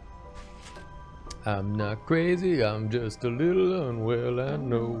 I'm not crazy, I'm just a little unwell. I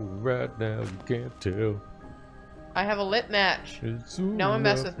know right now you can't tell. I have a lit match. No one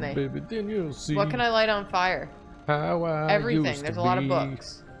mess with me. Baby, then you'll see What can I light on fire? how I Everything. used There's to a lot of be.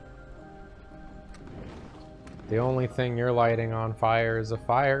 books. The only thing you're lighting on fire is a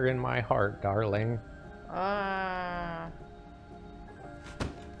fire in my heart, darling. Can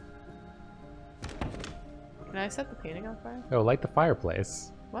I set the painting on fire? Oh, light the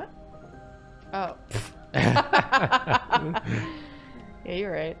fireplace. What? Oh. Yeah,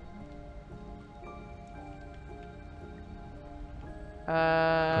 you're right.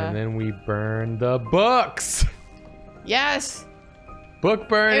 And then we burn the books. Yes! Book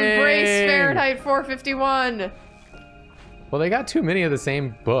burning. Embrace Fahrenheit 451! Well, they got too many of the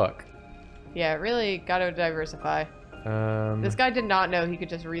same book. Yeah, really gotta diversify. This guy did not know he could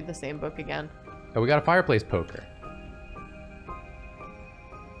just read the same book again. Oh, we got a fireplace poker.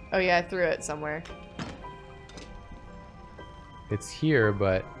 Oh yeah, I threw it somewhere. It's here,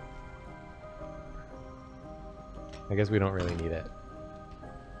 but I guess we don't really need it.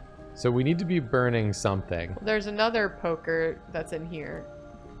 So we need to be burning something. There's another poker that's in here.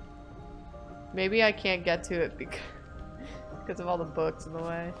 Maybe I can't get to it because Because of all the books in the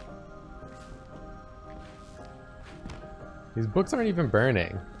way. These books aren't even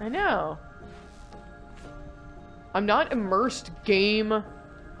burning. I know. I'm not immersed, game.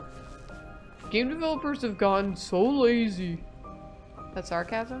 Game developers have gotten so lazy. That's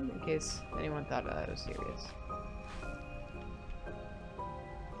sarcasm, in case anyone thought that was serious.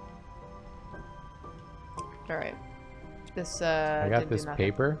 Alright. This, I got this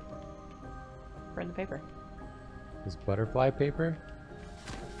paper. Burn the paper. This butterfly paper.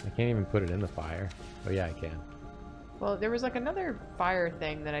 I can't even put it in the fire. Oh yeah, I can. Well, there was like another fire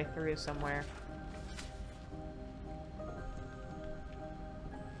thing that I threw somewhere.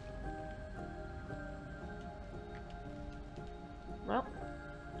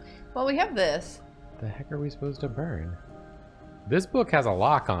 Well, we have this. The heck are we supposed to burn? This book has a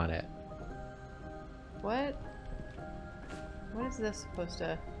lock on it. What? What is this supposed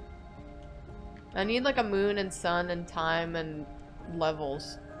to... I need like a moon and sun and time and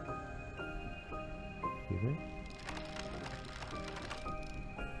levels. Excuse me?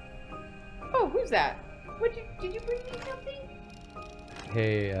 Oh, who's that? Did you bring me something?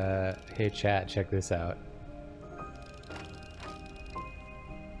 Hey chat, check this out.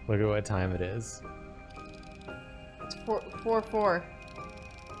 Look at what time it is. It's 4:04.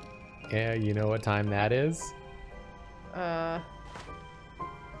 Yeah, you know what time that is?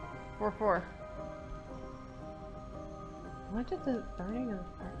 4:04. What did the burning of the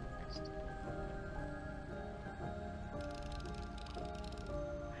forest?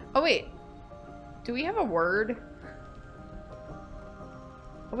 Oh wait, do we have a word?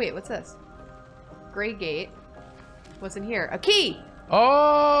 Oh wait, what's this? Gray gate. What's in here? A key!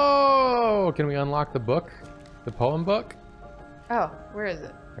 Oh! Can we unlock the book? The poem book? Oh, where is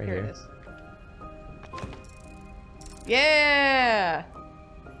it? Right Here here. it is. Yeah!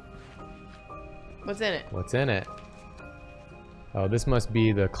 What's in it? What's in it? Oh, this must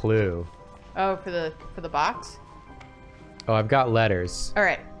be the clue. Oh, for the box? Oh, I've got letters.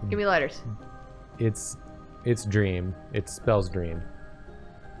 Alright, give me letters. It's dream. It spells dream.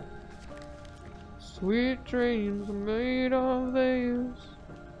 Sweet dreams are made of these.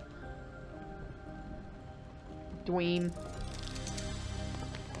 Dweem.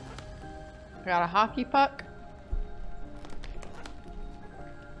 Got a hockey puck.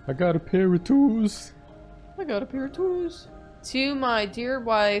 I got a pair of tools. I got a pair of tools. To my dear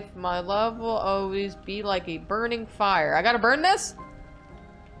wife, my love will always be like a burning fire. I gotta burn this?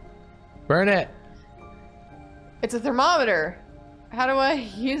 Burn it. It's a thermometer. How do I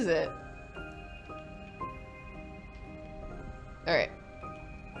use it? Alright.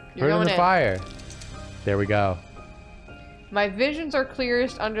 You're Burn in going the in. fire. There we go. My visions are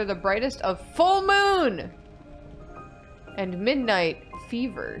clearest under the brightest of full moon and midnight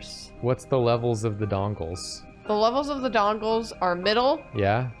fevers. What's the levels of the dongles? The levels of the dongles are middle,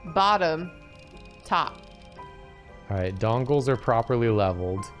 Yeah? bottom, top. Alright, dongles are properly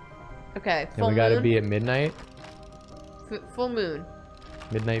leveled. Okay, And full we gotta moon. be at midnight? Full moon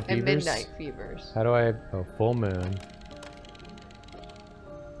Midnight fevers? and midnight fevers. How do I... Oh, full moon.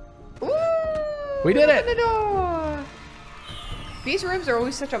 Ooh, We did it! open the door! These rooms are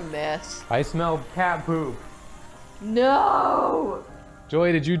always such a mess. I smell cat poop. No!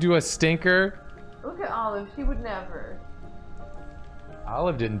 Joy, did you do a stinker? Look at Olive, she would never.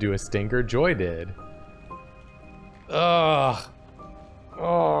 Olive didn't do a stinker, Joy did. Ugh.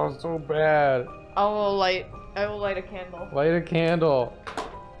 Oh, so bad. I will light a candle. Light a candle.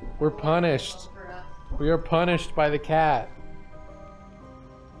 We're punished. We are punished by the cat.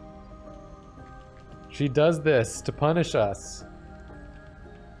 She does this to punish us.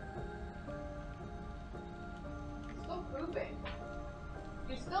 Still pooping.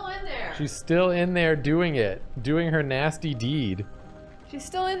 She's still in there. She's still in there doing it. Doing her nasty deed. She's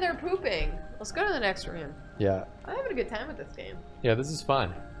still in there pooping. Let's go to the next room. Yeah. I'm having a good time with this game. Yeah, this is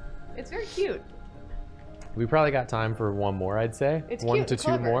fun. It's very cute. We probably got time for one more, I'd say. It's one cute to and two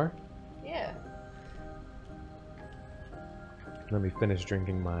clever. more. Yeah. Let me finish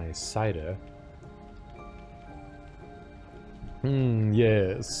drinking my cider.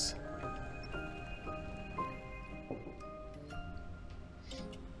 Yes.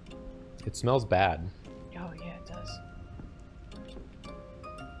 It smells bad. Oh yeah, it does.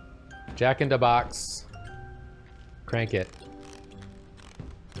 Jack in the Box. Crank it.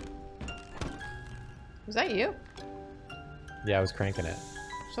 Was that you? Yeah, I was cranking it.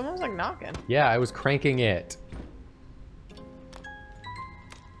 Someone was like knocking. Yeah, I was cranking it.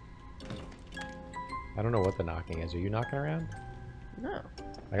 I don't know what the knocking is. Are you knocking around? No.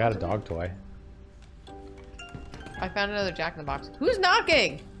 I got a dog toy. I found another Jack in the Box. Who's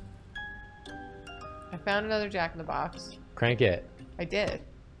knocking? I found another Jack in the Box. Crank it. I did.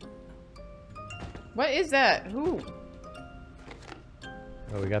 What is that? Who?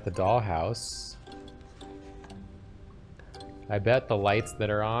 Oh, we got the dollhouse. I bet the lights that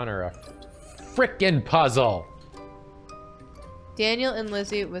are on are a frickin' puzzle. Daniel and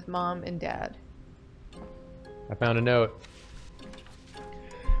Lizzie with mom and dad. I found a note.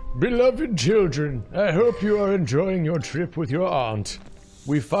 Beloved children, I hope you are enjoying your trip with your aunt.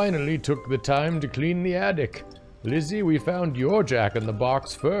 We finally took the time to clean the attic. Lizzie, we found your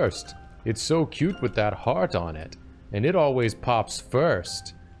Jack-in-the-Box first. It's so cute with that heart on it, and it always pops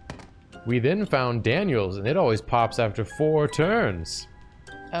first. We then found Daniel's, and it always pops after 4 turns.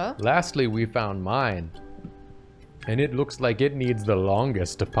 Oh? Lastly, we found mine, and it looks like it needs the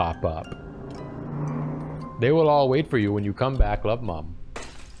longest to pop up. They will all wait for you when you come back, love, Mom.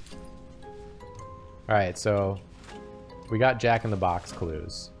 Alright, so we got Jack-in-the-Box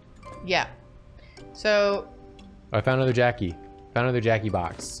clues. Yeah. So... Oh, I found another Jackie. Found another Jackie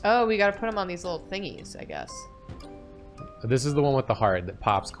box. Oh, we gotta put them on these little thingies, I guess. This is the one with the heart that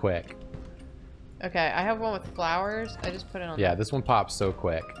pops quick. Okay, I have one with flowers. I just put it on. Yeah, this one pops so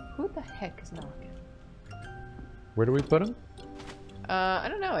quick. Who the heck is knocking? Where do we put them? I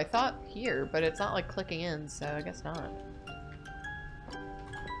don't know. I thought here, but it's not like clicking in, so I guess not.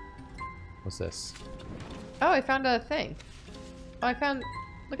 What's this? Oh, I found a thing. Oh, I found...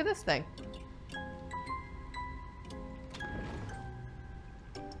 Look at this thing.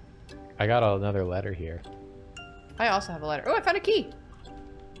 I got another letter here. I also have a letter. Oh, I found a key!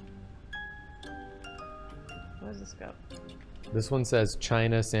 Where does this go? This one says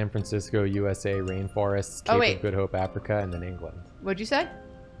China, San Francisco, USA, rainforests, Cape of Good Hope, Africa, and then England. What'd you say?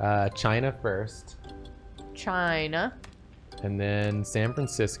 China first. China. And then San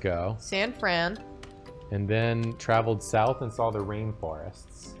Francisco. San Fran. And then traveled south and saw the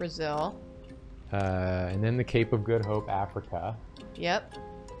rainforests. Brazil. And then the Cape of Good Hope, Africa. Yep.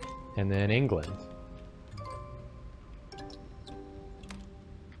 And then England.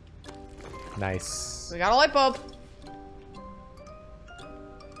 Nice. We got a light bulb.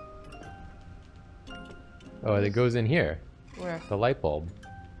 Oh, it goes in here. Where? The light bulb.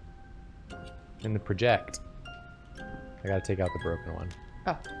 In the project. I gotta take out the broken one.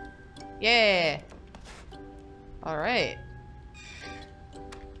 Oh. Yeah. Alright.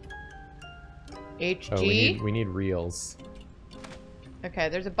 HG. Oh, we need reels. Okay,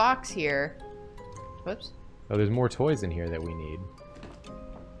 there's a box here. Whoops. Oh, there's more toys in here that we need.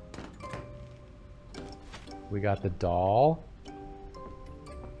 We got the doll.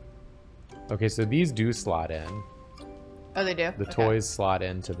 Okay, so these do slot in. Oh, they do? The toys slot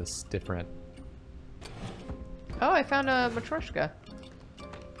into this different... Oh, I found a matryoshka.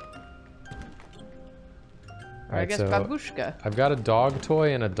 Or I guess so babushka. I've got a dog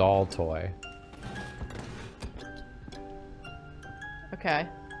toy and a doll toy. Okay.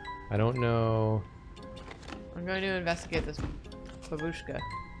 I don't know... I'm going to investigate this babushka.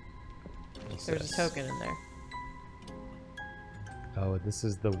 There's a token in there. Oh, this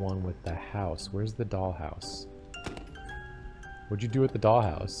is the one with the house. Where's the dollhouse? What'd you do with the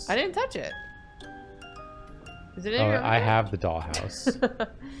dollhouse? I didn't touch it. Is it in Oh, here? I have the dollhouse.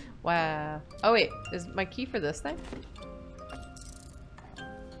 Wow. Oh wait, is my key for this thing?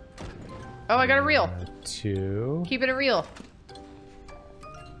 Oh, I got a reel. 2. Keep it a reel.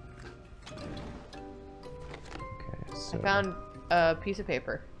 Okay, so... I found a piece of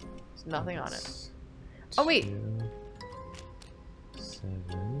paper. There's nothing on it. Oh wait. 2,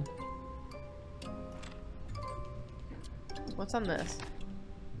 7. What's on this?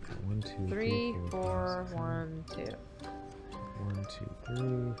 1, 2, 3, 4, 1, 2. 1, 2,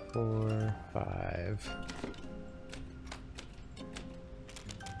 3, 4, 5.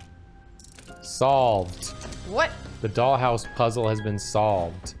 Solved. What? The dollhouse puzzle has been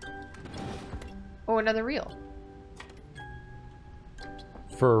solved. Oh, another reel.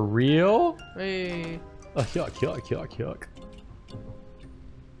 For real? Hey. Oh, yuck, yuck, yuck, yuck.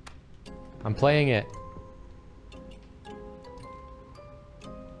 I'm playing it.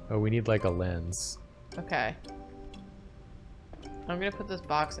 Oh, we need like a lens. Okay. I'm gonna put this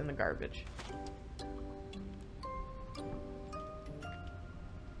box in the garbage.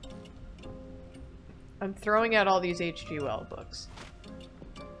 I'm throwing out all these H.G. Wells books.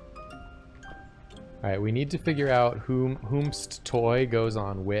 Alright, we need to figure out whomst toy goes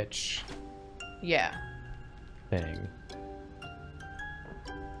on which Yeah. thing.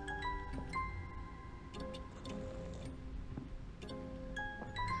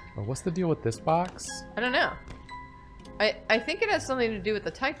 Oh, what's the deal with this box? I don't know. I think it has something to do with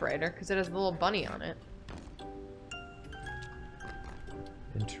the typewriter because it has a little bunny on it.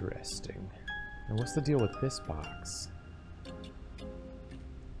 Interesting. And what's the deal with this box?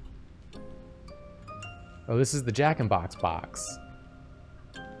 Oh, this is the Jack-in-Box box.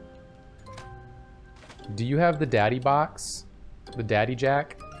 Do you have the daddy box? The daddy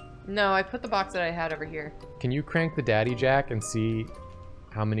jack? No, I put the box that I had over here. Can you crank the daddy jack and see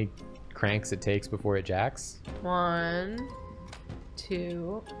how many cranks it takes before it jacks? 1,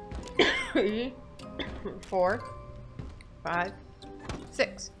 2, 3, 4, 5,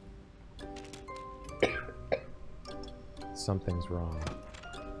 6. Something's wrong.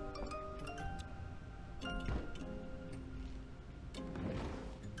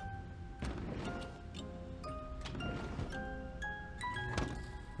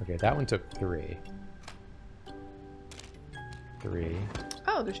 Okay, that one took 3. 3.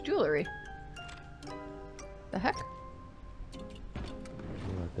 Oh, there's jewelry. The heck? What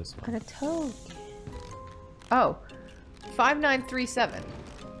about this one? And a toad. Oh, 5937.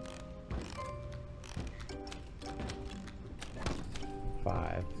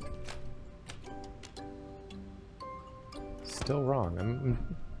 5. Still wrong. I'm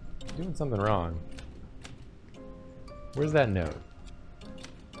doing something wrong. Where's that note?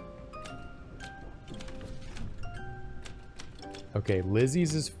 Okay,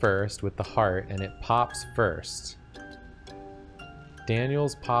 Lizzie's is first with the heart, and it pops first.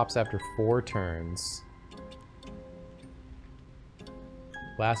 Daniel's pops after 4 turns.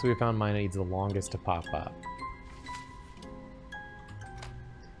 Last we found mine needs the longest to pop up.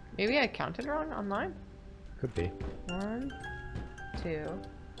 Maybe I counted wrong on mine? Could be. 1, 2,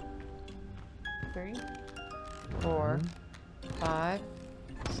 3, 4, 5,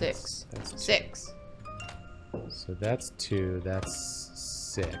 6. That's 6. So that's 2, that's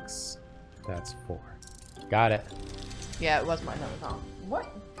 6, that's 4. Got it. Yeah, it was mine that was wrong. What?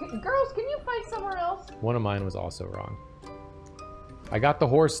 Girls, can you find somewhere else? One of mine was also wrong. I got the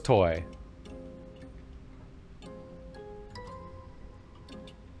horse toy.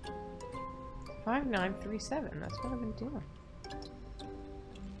 $5937. That's what I've been doing.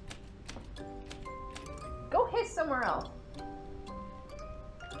 Go hiss somewhere else.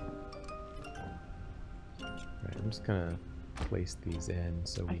 Right, I'm just gonna place these in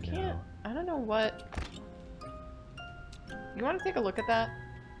so we I can't. know. I don't know what. You want to take a look at that?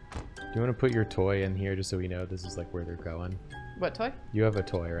 Do you want to put your toy in here just so we know this is like where they're going? What toy? You have a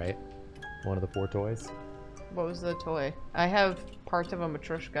toy, right? One of the 4 toys? What was the toy? I have parts of a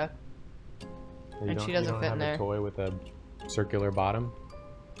matryoshka. And she doesn't fit in there. You don't have a toy with a circular bottom?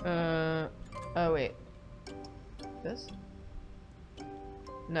 Oh wait. This?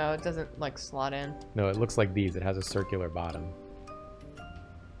 No, it doesn't like slot in. No, it looks like these. It has a circular bottom.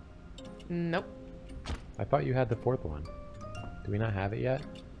 Nope. I thought you had the 4th one. Do we not have it yet?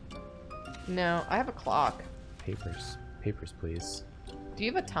 No, I have a clock. Papers. Papers, please. Do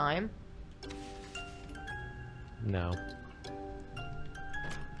you have a time? No.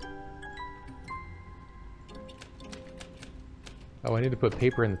 Oh, I need to put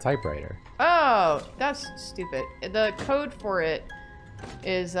paper in the typewriter. Oh, that's stupid. The code for it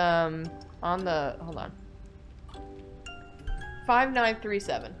is on the hold on.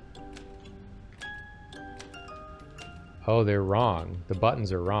 5937. Oh, they're wrong. The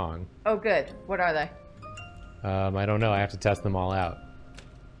buttons are wrong. Oh, good. What are they? I don't know. I have to test them all out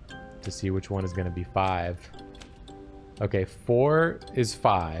to see which one is going to be 5. Okay, 4 is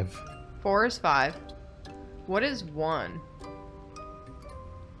 5. 4 is 5. What is 1?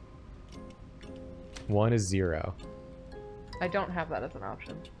 1 is 0. I don't have that as an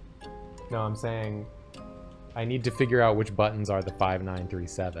option. No, I'm saying I need to figure out which buttons are the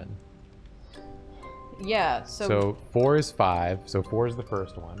 5937. Yeah, So 4 is 5. So 4 is the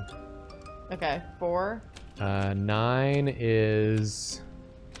first one. Okay, 4. 9 is...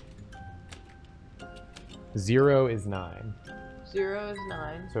 0 is 9. 0 is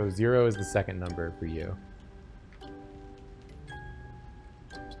 9. So 0 is the second number for you.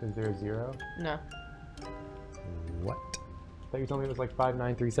 Is there a 0? No. What? I thought you told me it was like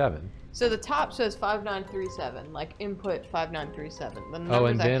 5937. So the top says 5937, like input 5937. The numbers Oh,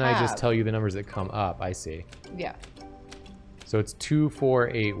 and then I have, just tell you the numbers that come up. I see. Yeah. So it's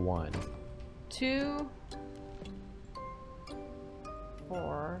 2481. 2,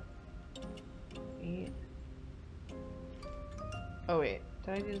 4, 8. Oh wait,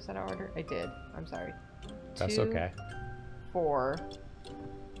 did I do this out of order? I did. I'm sorry. That's 2, okay. 4,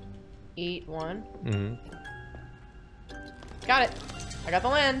 8, 1. Mm-hmm. Got it. I got the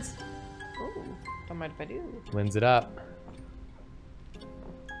lens. Ooh, don't mind if I do. Lens it up.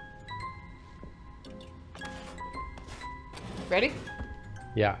 Ready?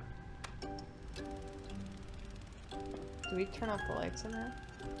 Yeah. Do we turn off the lights in there?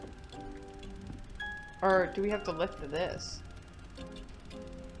 Or do we have to lift this?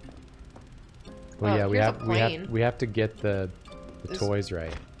 Well, Oh, yeah, here's a plane. we have to get the This- toys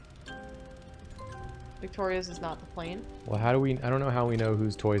right. Victoria's is not the plane. Well, how do we? I don't know how we know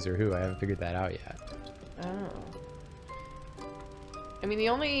whose toys are who. I haven't figured that out yet. Oh. I mean, the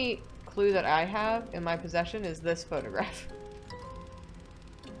only clue that I have in my possession is this photograph.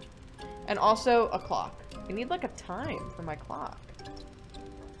 And also a clock. I need like a time for my clock.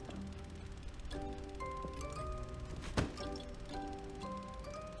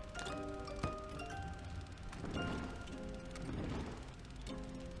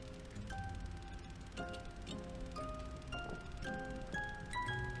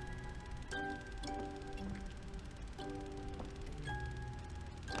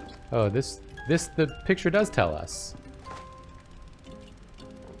 Oh, the picture does tell us.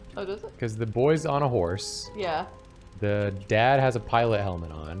 Oh, does it? Because the boy's on a horse. Yeah. The dad has a pilot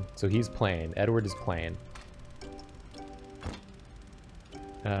helmet on, so he's playing. Edward is playing.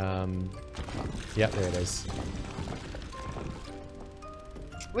 Yep, there it is.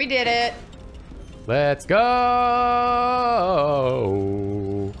 We did it. Let's go!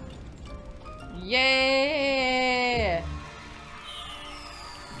 Yeah.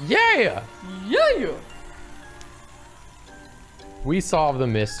 Yeah! Yeah. We solved the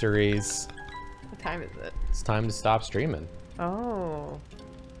mysteries. What time is it? It's time to stop streaming. Oh.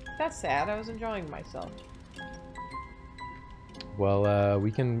 That's sad. I was enjoying myself. Well,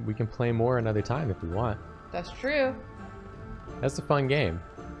 we can play more another time if we want. That's true. That's a fun game.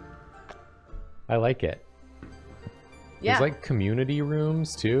 I like it. Yeah. There's like community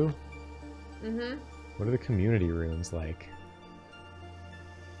rooms too. Mm-hmm. What are the community rooms like?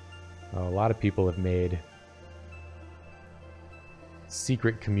 Oh, a lot of people have made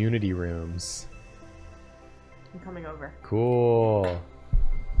secret community rooms. I'm coming over. Cool.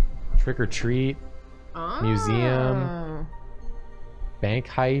 Trick or treat. Oh. Museum. Bank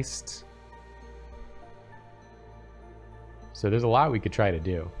heist. So there's a lot we could try to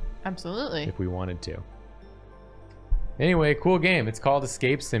do Absolutely. if we wanted to. Anyway, cool game. It's called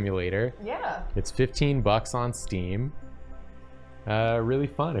Escape Simulator. Yeah. It's $15 on Steam. Really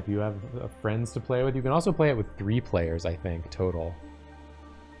fun if you have friends to play with. You can also play it with 3 players, I think, total.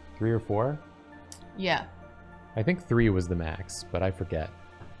 3 or 4? Yeah. I think 3 was the max, but I forget.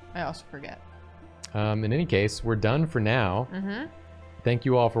 I also forget. In any case, we're done for now. Mm-hmm. Thank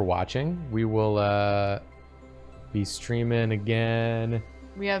you all for watching. We will be streaming again.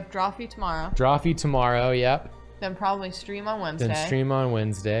 We have Drawfee tomorrow. Drawfee tomorrow, yep. Then probably stream on Wednesday. Then stream on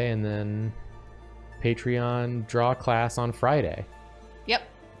Wednesday, and then Patreon draw class on Friday. Yep.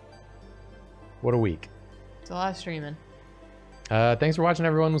 What a week. It's a lot of streaming. Thanks for watching,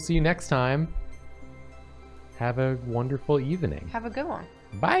 everyone. We'll see you next time. Have a wonderful evening. Have a good one.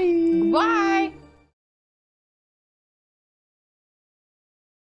 Bye. Bye.